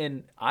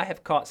 And I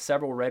have caught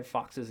several red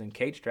foxes in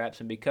cage traps,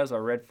 and because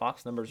our red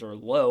fox numbers are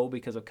low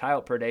because of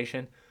coyote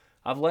predation,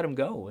 I've let them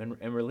go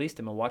and released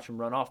them and watched them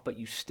run off. But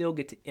you still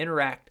get to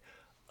interact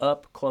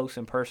up close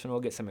and personal,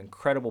 get some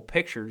incredible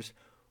pictures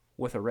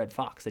with a red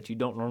fox that you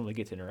don't normally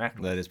get to interact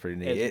with. That is pretty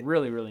neat. It's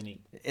really, really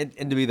neat.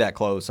 And to be that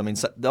close. I mean,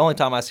 the only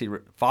time I see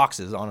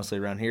foxes, honestly,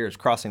 around here is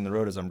crossing the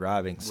road as I'm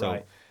driving.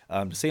 So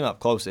Right. To see them up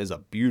close is a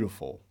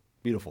beautiful,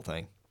 beautiful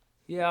thing.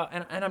 Yeah,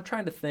 and I'm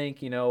trying to think,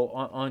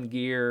 on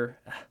gear.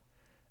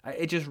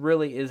 It just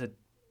really is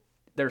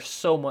there's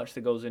so much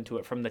that goes into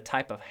it, from the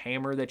type of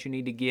hammer that you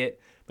need to get.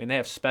 I mean, they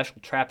have special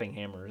trapping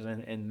hammers,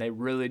 and they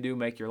really do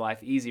make your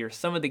life easier.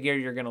 Some of the gear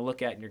you're going to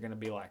look at and you're going to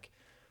be like,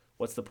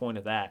 what's the point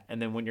of that?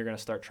 And then when you're going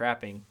to start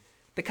trapping,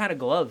 the kind of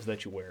gloves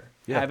that you wear,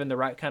 having the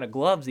right kind of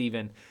gloves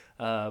even.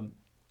 I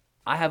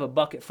have a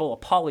bucket full of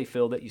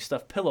polyfill that you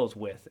stuff pillows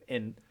with,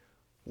 and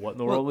what in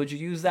the world would you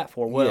use that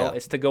for? Well,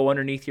 it's to go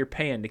underneath your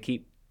pan to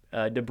keep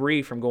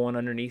debris from going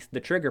underneath the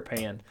trigger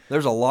pan.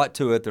 There's a lot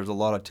to it. There's a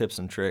lot of tips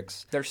and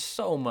tricks. There's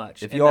so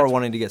much. If you are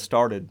wanting to get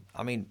started,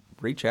 I mean,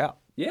 reach out.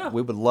 Yeah,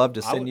 we would love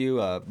to send you.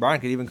 Brian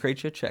could even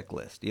create you a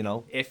checklist.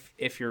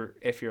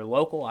 If you're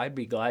local, I'd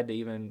be glad to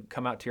even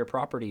come out to your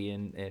property,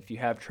 and if you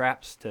have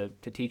traps to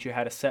teach you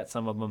how to set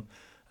some of them.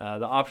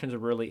 The options are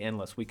really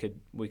endless. We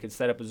could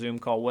set up a Zoom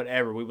call,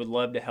 whatever. We would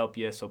love to help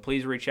you. So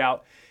please reach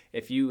out.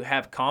 If you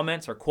have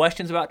comments or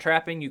questions about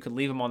trapping, you can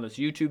leave them on this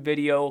YouTube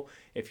video.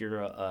 If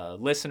you're a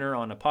listener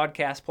on a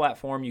podcast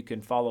platform, you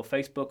can follow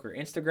Facebook or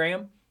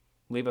Instagram.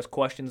 Leave us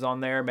questions on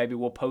there. Maybe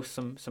we'll post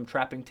some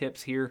trapping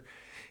tips here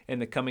in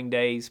the coming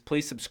days.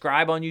 Please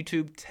subscribe on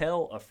YouTube.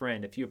 Tell a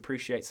friend if you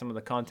appreciate some of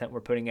the content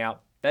we're putting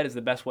out. That is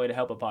the best way to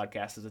help a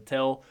podcast, is to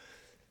tell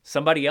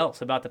somebody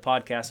else about the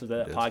podcast so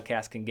that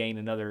podcast can gain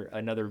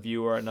another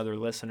viewer, another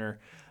listener.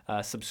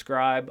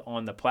 Subscribe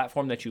on the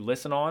platform that you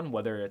listen on,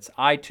 whether it's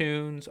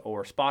iTunes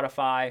or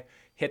Spotify.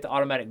 Hit the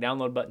automatic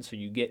download button so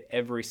you get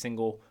every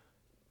single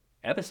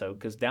episode,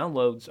 because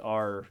downloads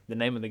are the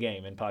name of the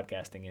game in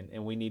podcasting,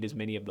 and we need as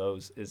many of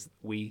those as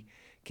we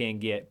can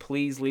get.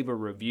 Please leave a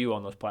review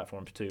on those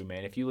platforms too,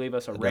 man. If you leave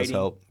us a rating, does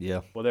help.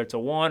 Yeah. Whether it's a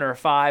 1 or a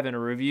 5 in a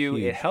review,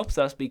 it helps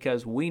us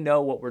because we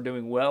know what we're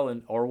doing well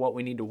or what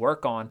we need to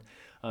work on.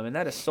 And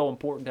that is so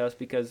important to us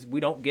because we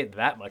don't get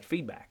that much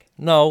feedback.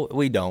 No,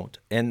 we don't.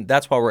 And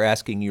that's why we're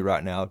asking you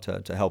right now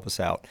to help us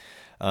out.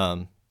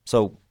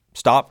 So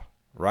stop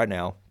right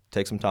now,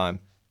 take some time,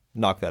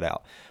 knock that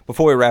out.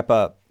 Before we wrap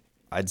up,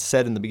 I'd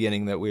said in the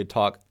beginning that we'd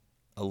talk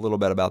a little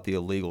bit about the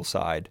illegal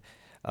side.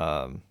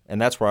 And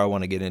that's where I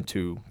want to get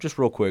into just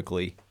real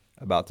quickly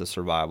about the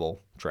survival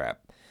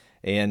trap.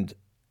 And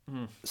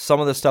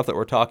some of the stuff that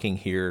we're talking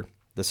here,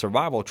 the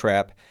survival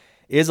trap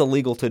is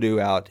illegal to do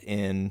out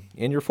in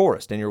your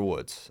forest, in your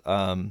woods.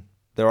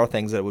 There are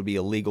things that would be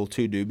illegal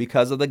to do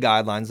because of the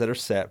guidelines that are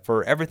set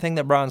for everything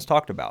that Brian's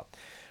talked about.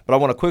 But I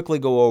want to quickly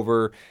go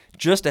over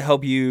just to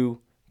help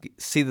you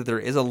see that there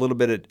is a little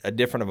bit a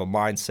different of a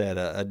mindset,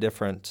 a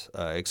different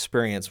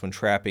experience when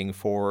trapping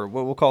for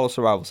what we'll call a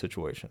survival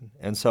situation.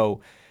 And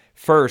so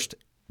first,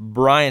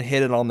 Brian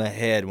hit it on the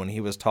head when he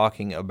was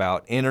talking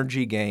about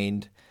energy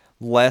gained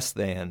less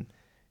than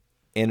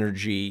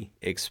energy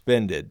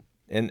expended.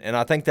 And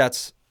I think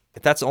if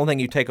that's the only thing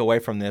you take away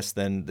from this,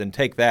 then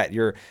take that.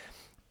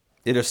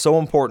 It is so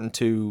important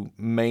to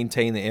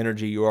maintain the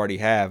energy you already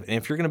have. And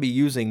if you're going to be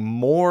using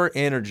more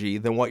energy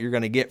than what you're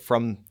going to get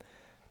from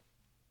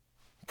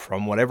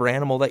whatever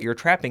animal that you're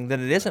trapping, then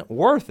it isn't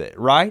worth it,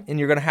 right? And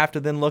you're going to have to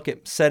then look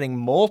at setting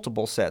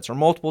multiple sets or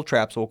multiple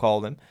traps, we'll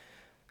call them,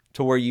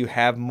 to where you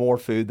have more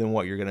food than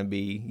what you're going to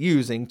be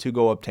using to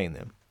go obtain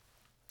them.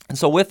 And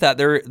so with that,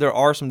 there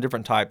are some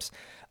different types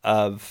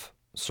of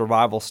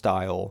survival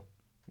style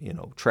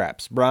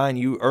traps. Brian,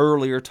 you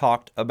earlier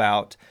talked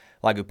about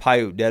like a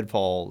Paiute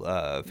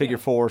deadfall, figure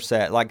 4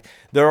 set. Like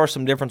there are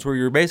some difference where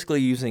you're basically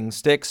using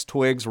sticks,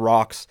 twigs,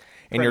 rocks,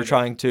 and primitive. You're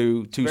trying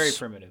to very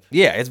primitive.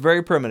 Yeah, it's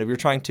very primitive. You're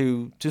trying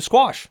to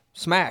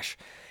smash.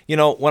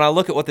 When I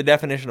look at what the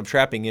definition of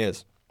trapping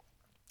is,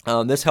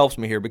 this helps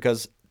me here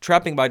because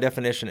trapping by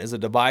definition is a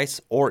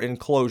device or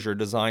enclosure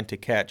designed to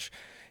catch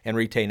and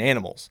retain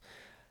animals.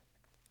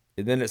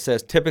 And then it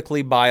says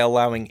typically by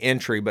allowing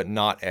entry but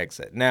not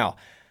exit. Now,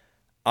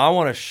 I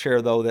want to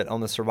share, though, that on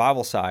the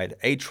survival side,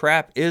 a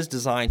trap is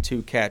designed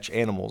to catch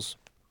animals,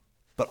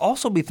 but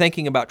also be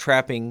thinking about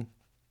trapping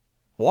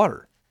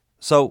water.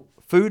 So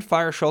food,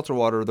 fire, shelter,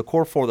 water are the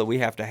core 4 that we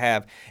have to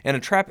have. And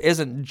a trap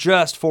isn't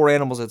just for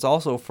animals, it's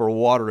also for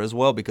water as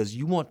well, because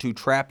you want to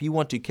trap, you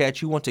want to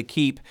catch, you want to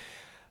keep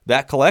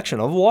that collection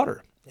of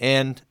water.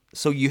 And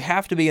so you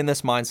have to be in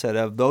this mindset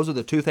of those are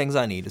the 2 things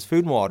I need is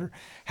food and water.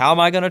 How am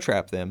I going to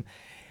trap them?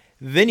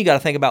 Then you got to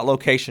think about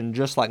location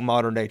just like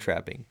modern day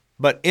trapping.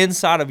 But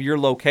inside of your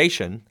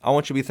location, I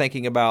want you to be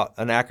thinking about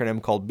an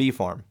acronym called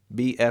BFARM,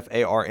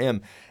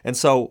 BFARM. And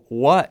so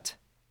what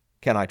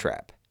can I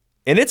trap?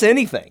 And it's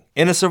anything.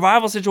 In a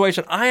survival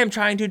situation, I am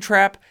trying to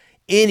trap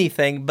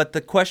anything, but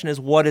the question is,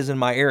 what is in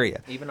my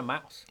area? Even a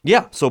mouse.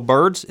 Yeah, so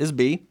birds is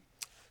B.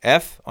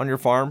 F on your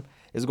farm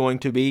is going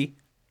to be?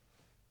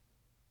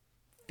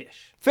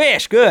 Fish.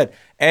 Fish, good.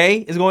 A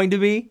is going to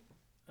be?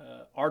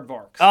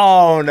 Aardvarks.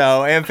 Oh,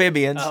 no,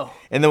 amphibians. Oh.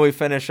 And then we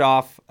finish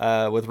off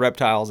with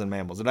reptiles and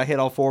mammals. Did I hit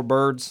all four?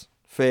 Birds,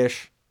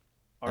 fish,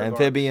 Aardvarks.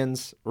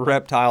 amphibians,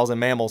 reptiles, and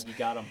mammals. You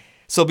got them.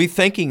 So be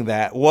thinking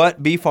that.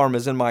 What bee farm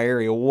is in my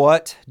area?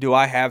 What do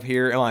I have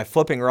here? Am I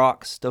flipping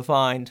rocks to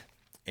find?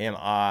 Am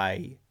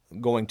I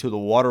going to the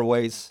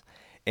waterways?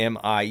 Am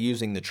I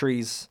using the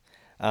trees?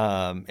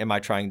 Am I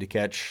trying to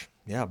catch,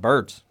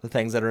 birds, the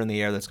things that are in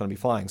the air that's going to be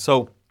flying?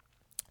 So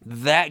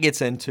that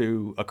gets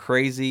into a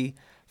crazy,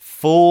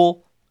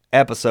 full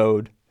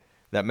episode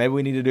that maybe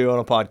we need to do on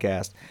a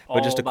podcast. But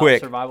All just a about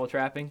quick, survival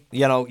trapping.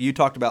 you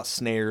talked about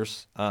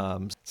snares.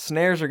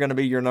 Snares are going to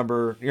be your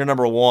number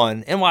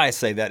one. And why I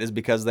say that is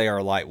because they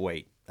are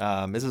lightweight.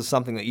 This is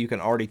something that you can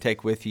already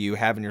take with you,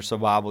 have in your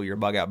survival, your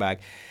bug out bag.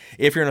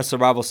 If you're in a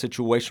survival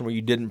situation where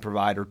you didn't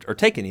provide or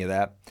take any of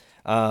that,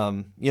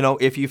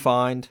 if you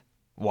find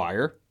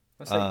wire.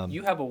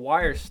 You have a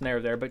wire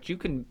snare there, but you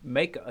can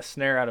make a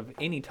snare out of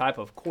any type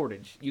of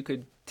cordage. You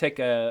could take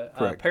a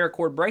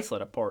paracord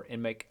bracelet apart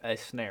and make a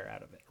snare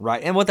out of it.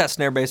 Right, and what that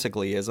snare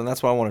basically is, and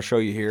that's what I want to show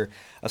you here.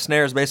 A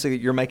snare is basically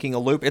you're making a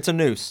loop. It's a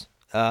noose,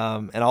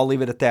 and I'll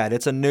leave it at that.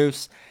 It's a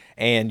noose,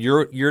 and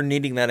you're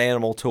needing that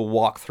animal to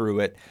walk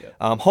through it,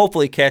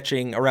 hopefully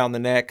catching around the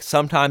neck.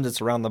 Sometimes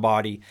it's around the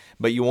body,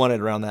 but you want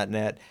it around that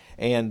net.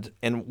 And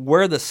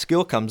where the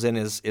skill comes in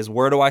is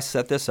where do I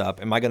set this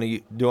up? Am I going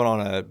to do it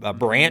on a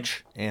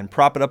branch and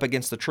prop it up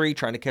against the tree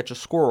trying to catch a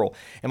squirrel?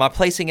 Am I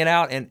placing it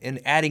out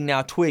and adding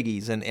now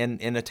twiggies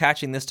and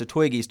attaching this to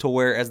twiggies to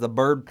where as the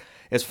bird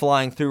is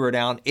flying through or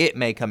down, it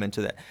may come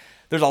into that?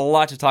 There's a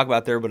lot to talk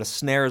about there, but a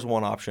snare is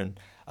one option.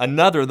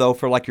 Another, though,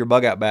 for like your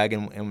bug out bag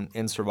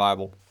in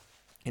survival,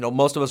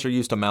 most of us are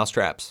used to mouse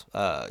traps.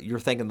 You're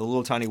thinking the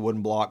little tiny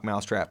wooden block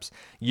mouse traps.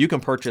 You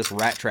can purchase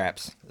rat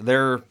traps.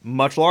 They're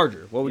much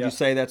larger. What would you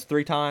say? That's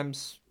 4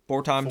 times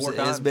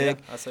as big?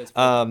 Yeah, I'd say it's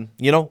 4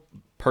 times.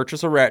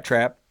 Purchase a rat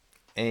trap,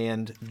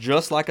 and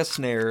just like a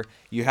snare,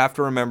 you have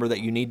to remember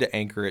that you need to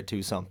anchor it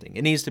to something.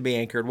 It needs to be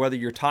anchored, whether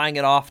you're tying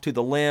it off to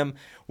the limb,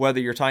 whether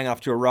you're tying it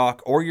off to a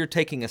rock, or you're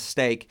taking a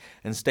stake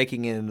and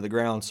staking it into the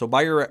ground. So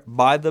buy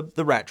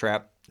the rat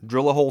trap,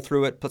 drill a hole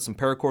through it, put some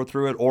paracord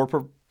through it, or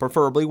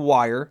preferably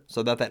wire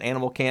so that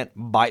animal can't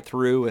bite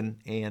through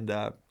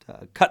and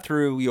cut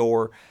through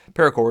your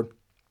paracord.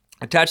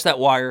 Attach that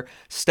wire,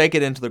 stake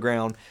it into the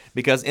ground,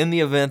 because in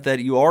the event that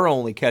you are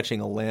only catching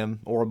a limb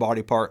or a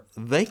body part,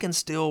 they can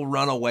still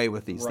run away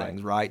with these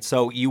things, right?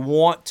 So you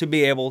want to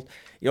be able,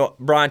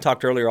 Brian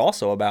talked earlier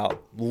also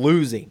about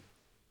losing,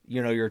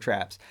 your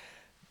traps.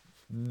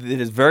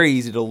 It is very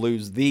easy to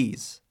lose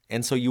these.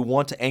 And so you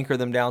want to anchor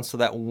them down so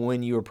that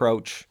when you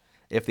approach,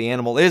 if the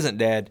animal isn't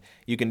dead,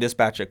 you can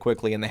dispatch it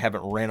quickly and they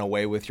haven't ran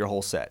away with your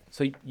whole set.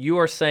 So you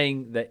are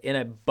saying that in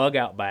a bug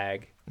out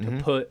bag to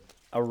put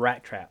a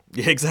rat trap.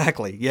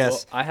 Exactly,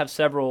 yes. Well, I have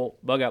several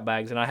bug out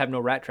bags and I have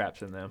no rat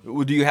traps in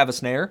them. Do you have a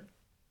snare?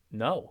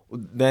 No.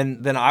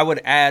 Then I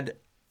would add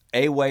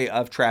a way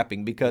of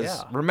trapping,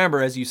 because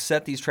remember, as you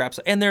set these traps,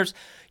 and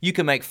you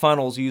can make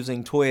funnels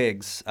using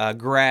twigs,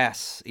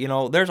 grass.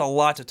 There's a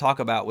lot to talk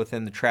about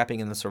within the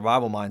trapping and the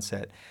survival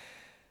mindset.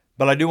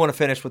 But I do want to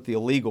finish with the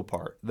illegal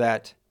part,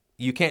 that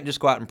you can't just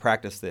go out and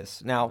practice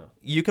this. Now,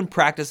 you can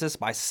practice this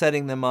by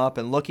setting them up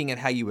and looking at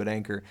how you would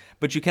anchor,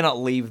 but you cannot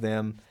leave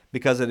them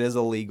because it is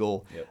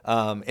illegal.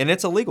 Yep. And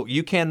it's illegal.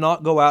 You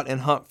cannot go out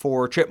and hunt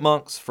for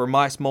chipmunks, for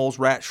mice, moles,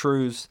 rats,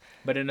 shrews.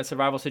 But in a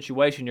survival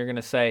situation, you're going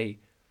to say,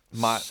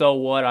 so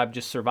what? I'm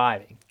just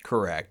surviving.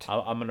 Correct.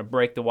 I'm going to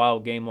break the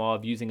wild game law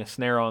of using a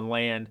snare on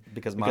land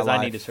because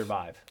I need to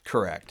survive.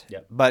 Correct.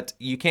 Yep. But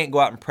you can't go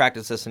out and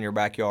practice this in your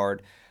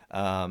backyard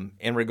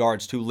in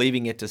regards to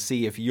leaving it to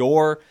see if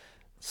your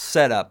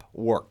setup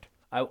worked.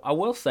 I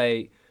will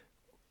say,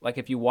 like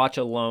if you watch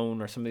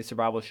Alone or some of these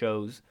survival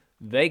shows,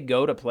 they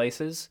go to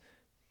places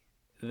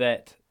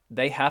that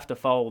they have to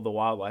follow the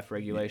wildlife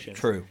regulations.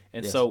 True.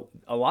 And so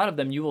a lot of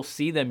them, you will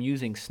see them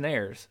using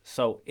snares.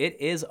 So it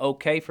is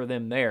okay for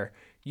them there.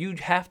 You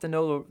have to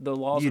know the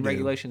laws and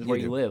regulations where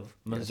you live.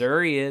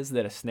 Missouri is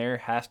that a snare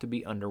has to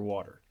be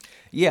underwater.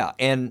 Yeah,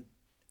 and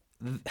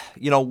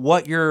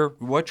what you're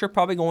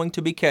probably going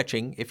to be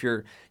catching, if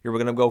you're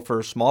going to go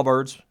for small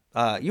birds,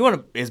 you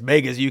want as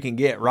big as you can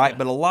get, right? Yeah.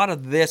 But a lot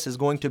of this is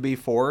going to be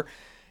for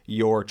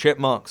your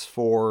chipmunks,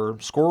 for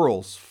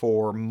squirrels,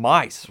 for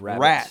mice,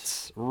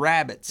 rats,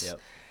 rabbits. Yep.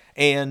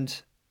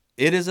 And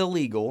it is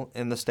illegal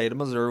in the state of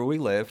Missouri we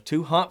live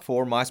to hunt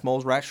for mice,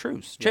 moles, rats,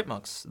 shrews,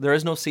 chipmunks. There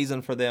is no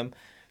season for them,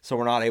 so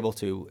we're not able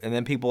to. And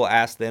then people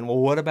ask then, well,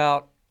 what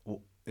about,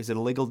 Is it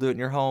illegal to do it in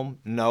your home?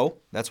 No.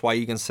 That's why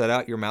you can set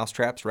out your mouse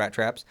traps, rat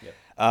traps. Yep.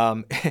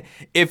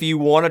 If you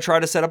want to try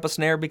to set up a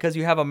snare because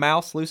you have a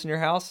mouse loose in your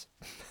house,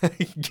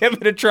 give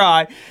it a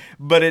try.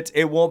 But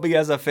it won't be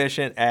as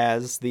efficient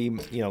as the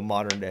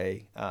modern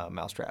day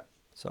mouse trap.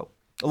 So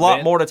a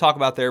lot more to talk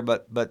about there,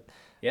 but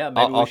yeah,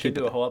 maybe we should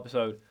do a whole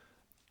episode.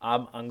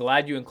 I'm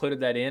glad you included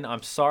that in.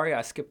 I'm sorry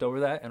I skipped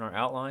over that in our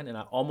outline, and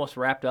I almost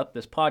wrapped up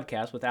this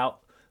podcast without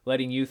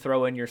letting you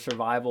throw in your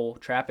survival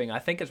trapping. I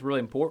think it's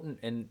really important,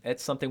 and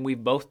it's something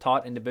we've both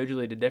taught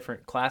individually to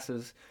different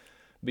classes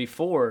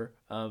before,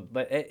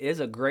 but it is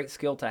a great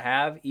skill to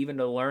have, even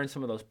to learn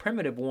some of those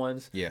primitive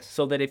ones. Yes.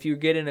 So that if you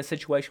get in a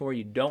situation where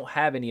you don't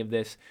have any of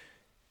this,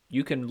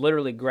 you can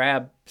literally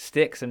grab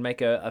sticks and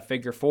make a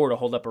figure four to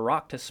hold up a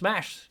rock to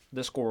smash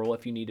the squirrel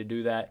if you need to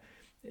do that,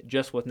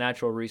 just with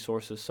natural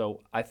resources. So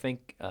I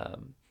think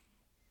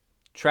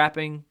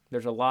trapping,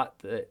 there's a lot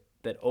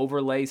that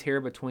overlays here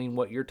between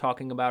what you're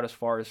talking about as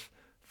far as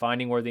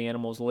finding where the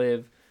animals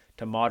live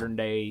to modern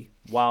day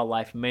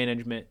wildlife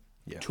management.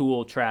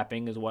 Tool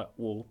trapping is what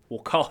we'll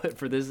call it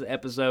for this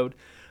episode.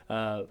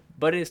 But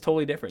it is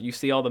totally different. You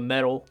see all the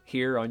metal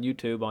here on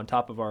YouTube on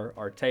top of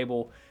our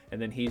table,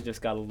 and then he's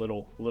just got a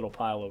little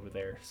pile over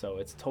there. So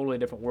it's a totally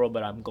different world,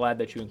 but I'm glad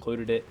that you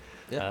included it.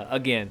 Yeah.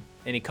 Again,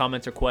 any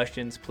comments or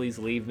questions, please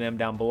leave them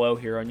down below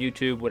here on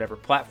YouTube, whatever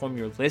platform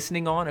you're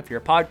listening on. If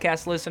you're a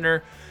podcast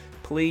listener,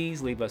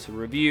 please leave us a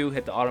review,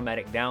 hit the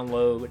automatic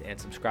download and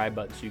subscribe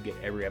button so you get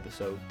every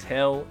episode.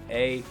 Tell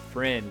a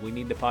friend. We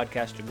need the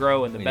podcast to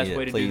grow, and the best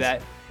way to do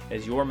that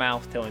is your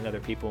mouth telling other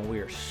people. And we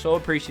are so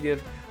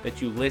appreciative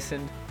that you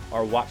listened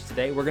or watched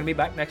today. We're going to be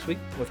back next week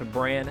with a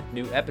brand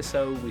new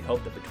episode. We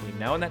hope that between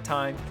now and that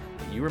time,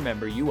 that you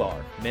remember you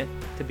are meant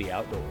to be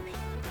outdoors.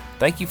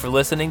 Thank you for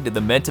listening to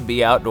the Meant to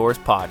Be Outdoors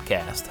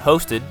podcast,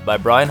 hosted by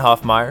Brian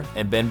Hoffmeyer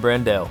and Ben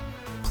Brandell.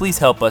 Please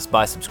help us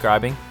by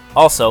subscribing.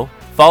 Also,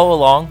 follow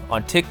along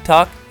on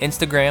TikTok,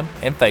 Instagram,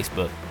 and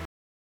Facebook.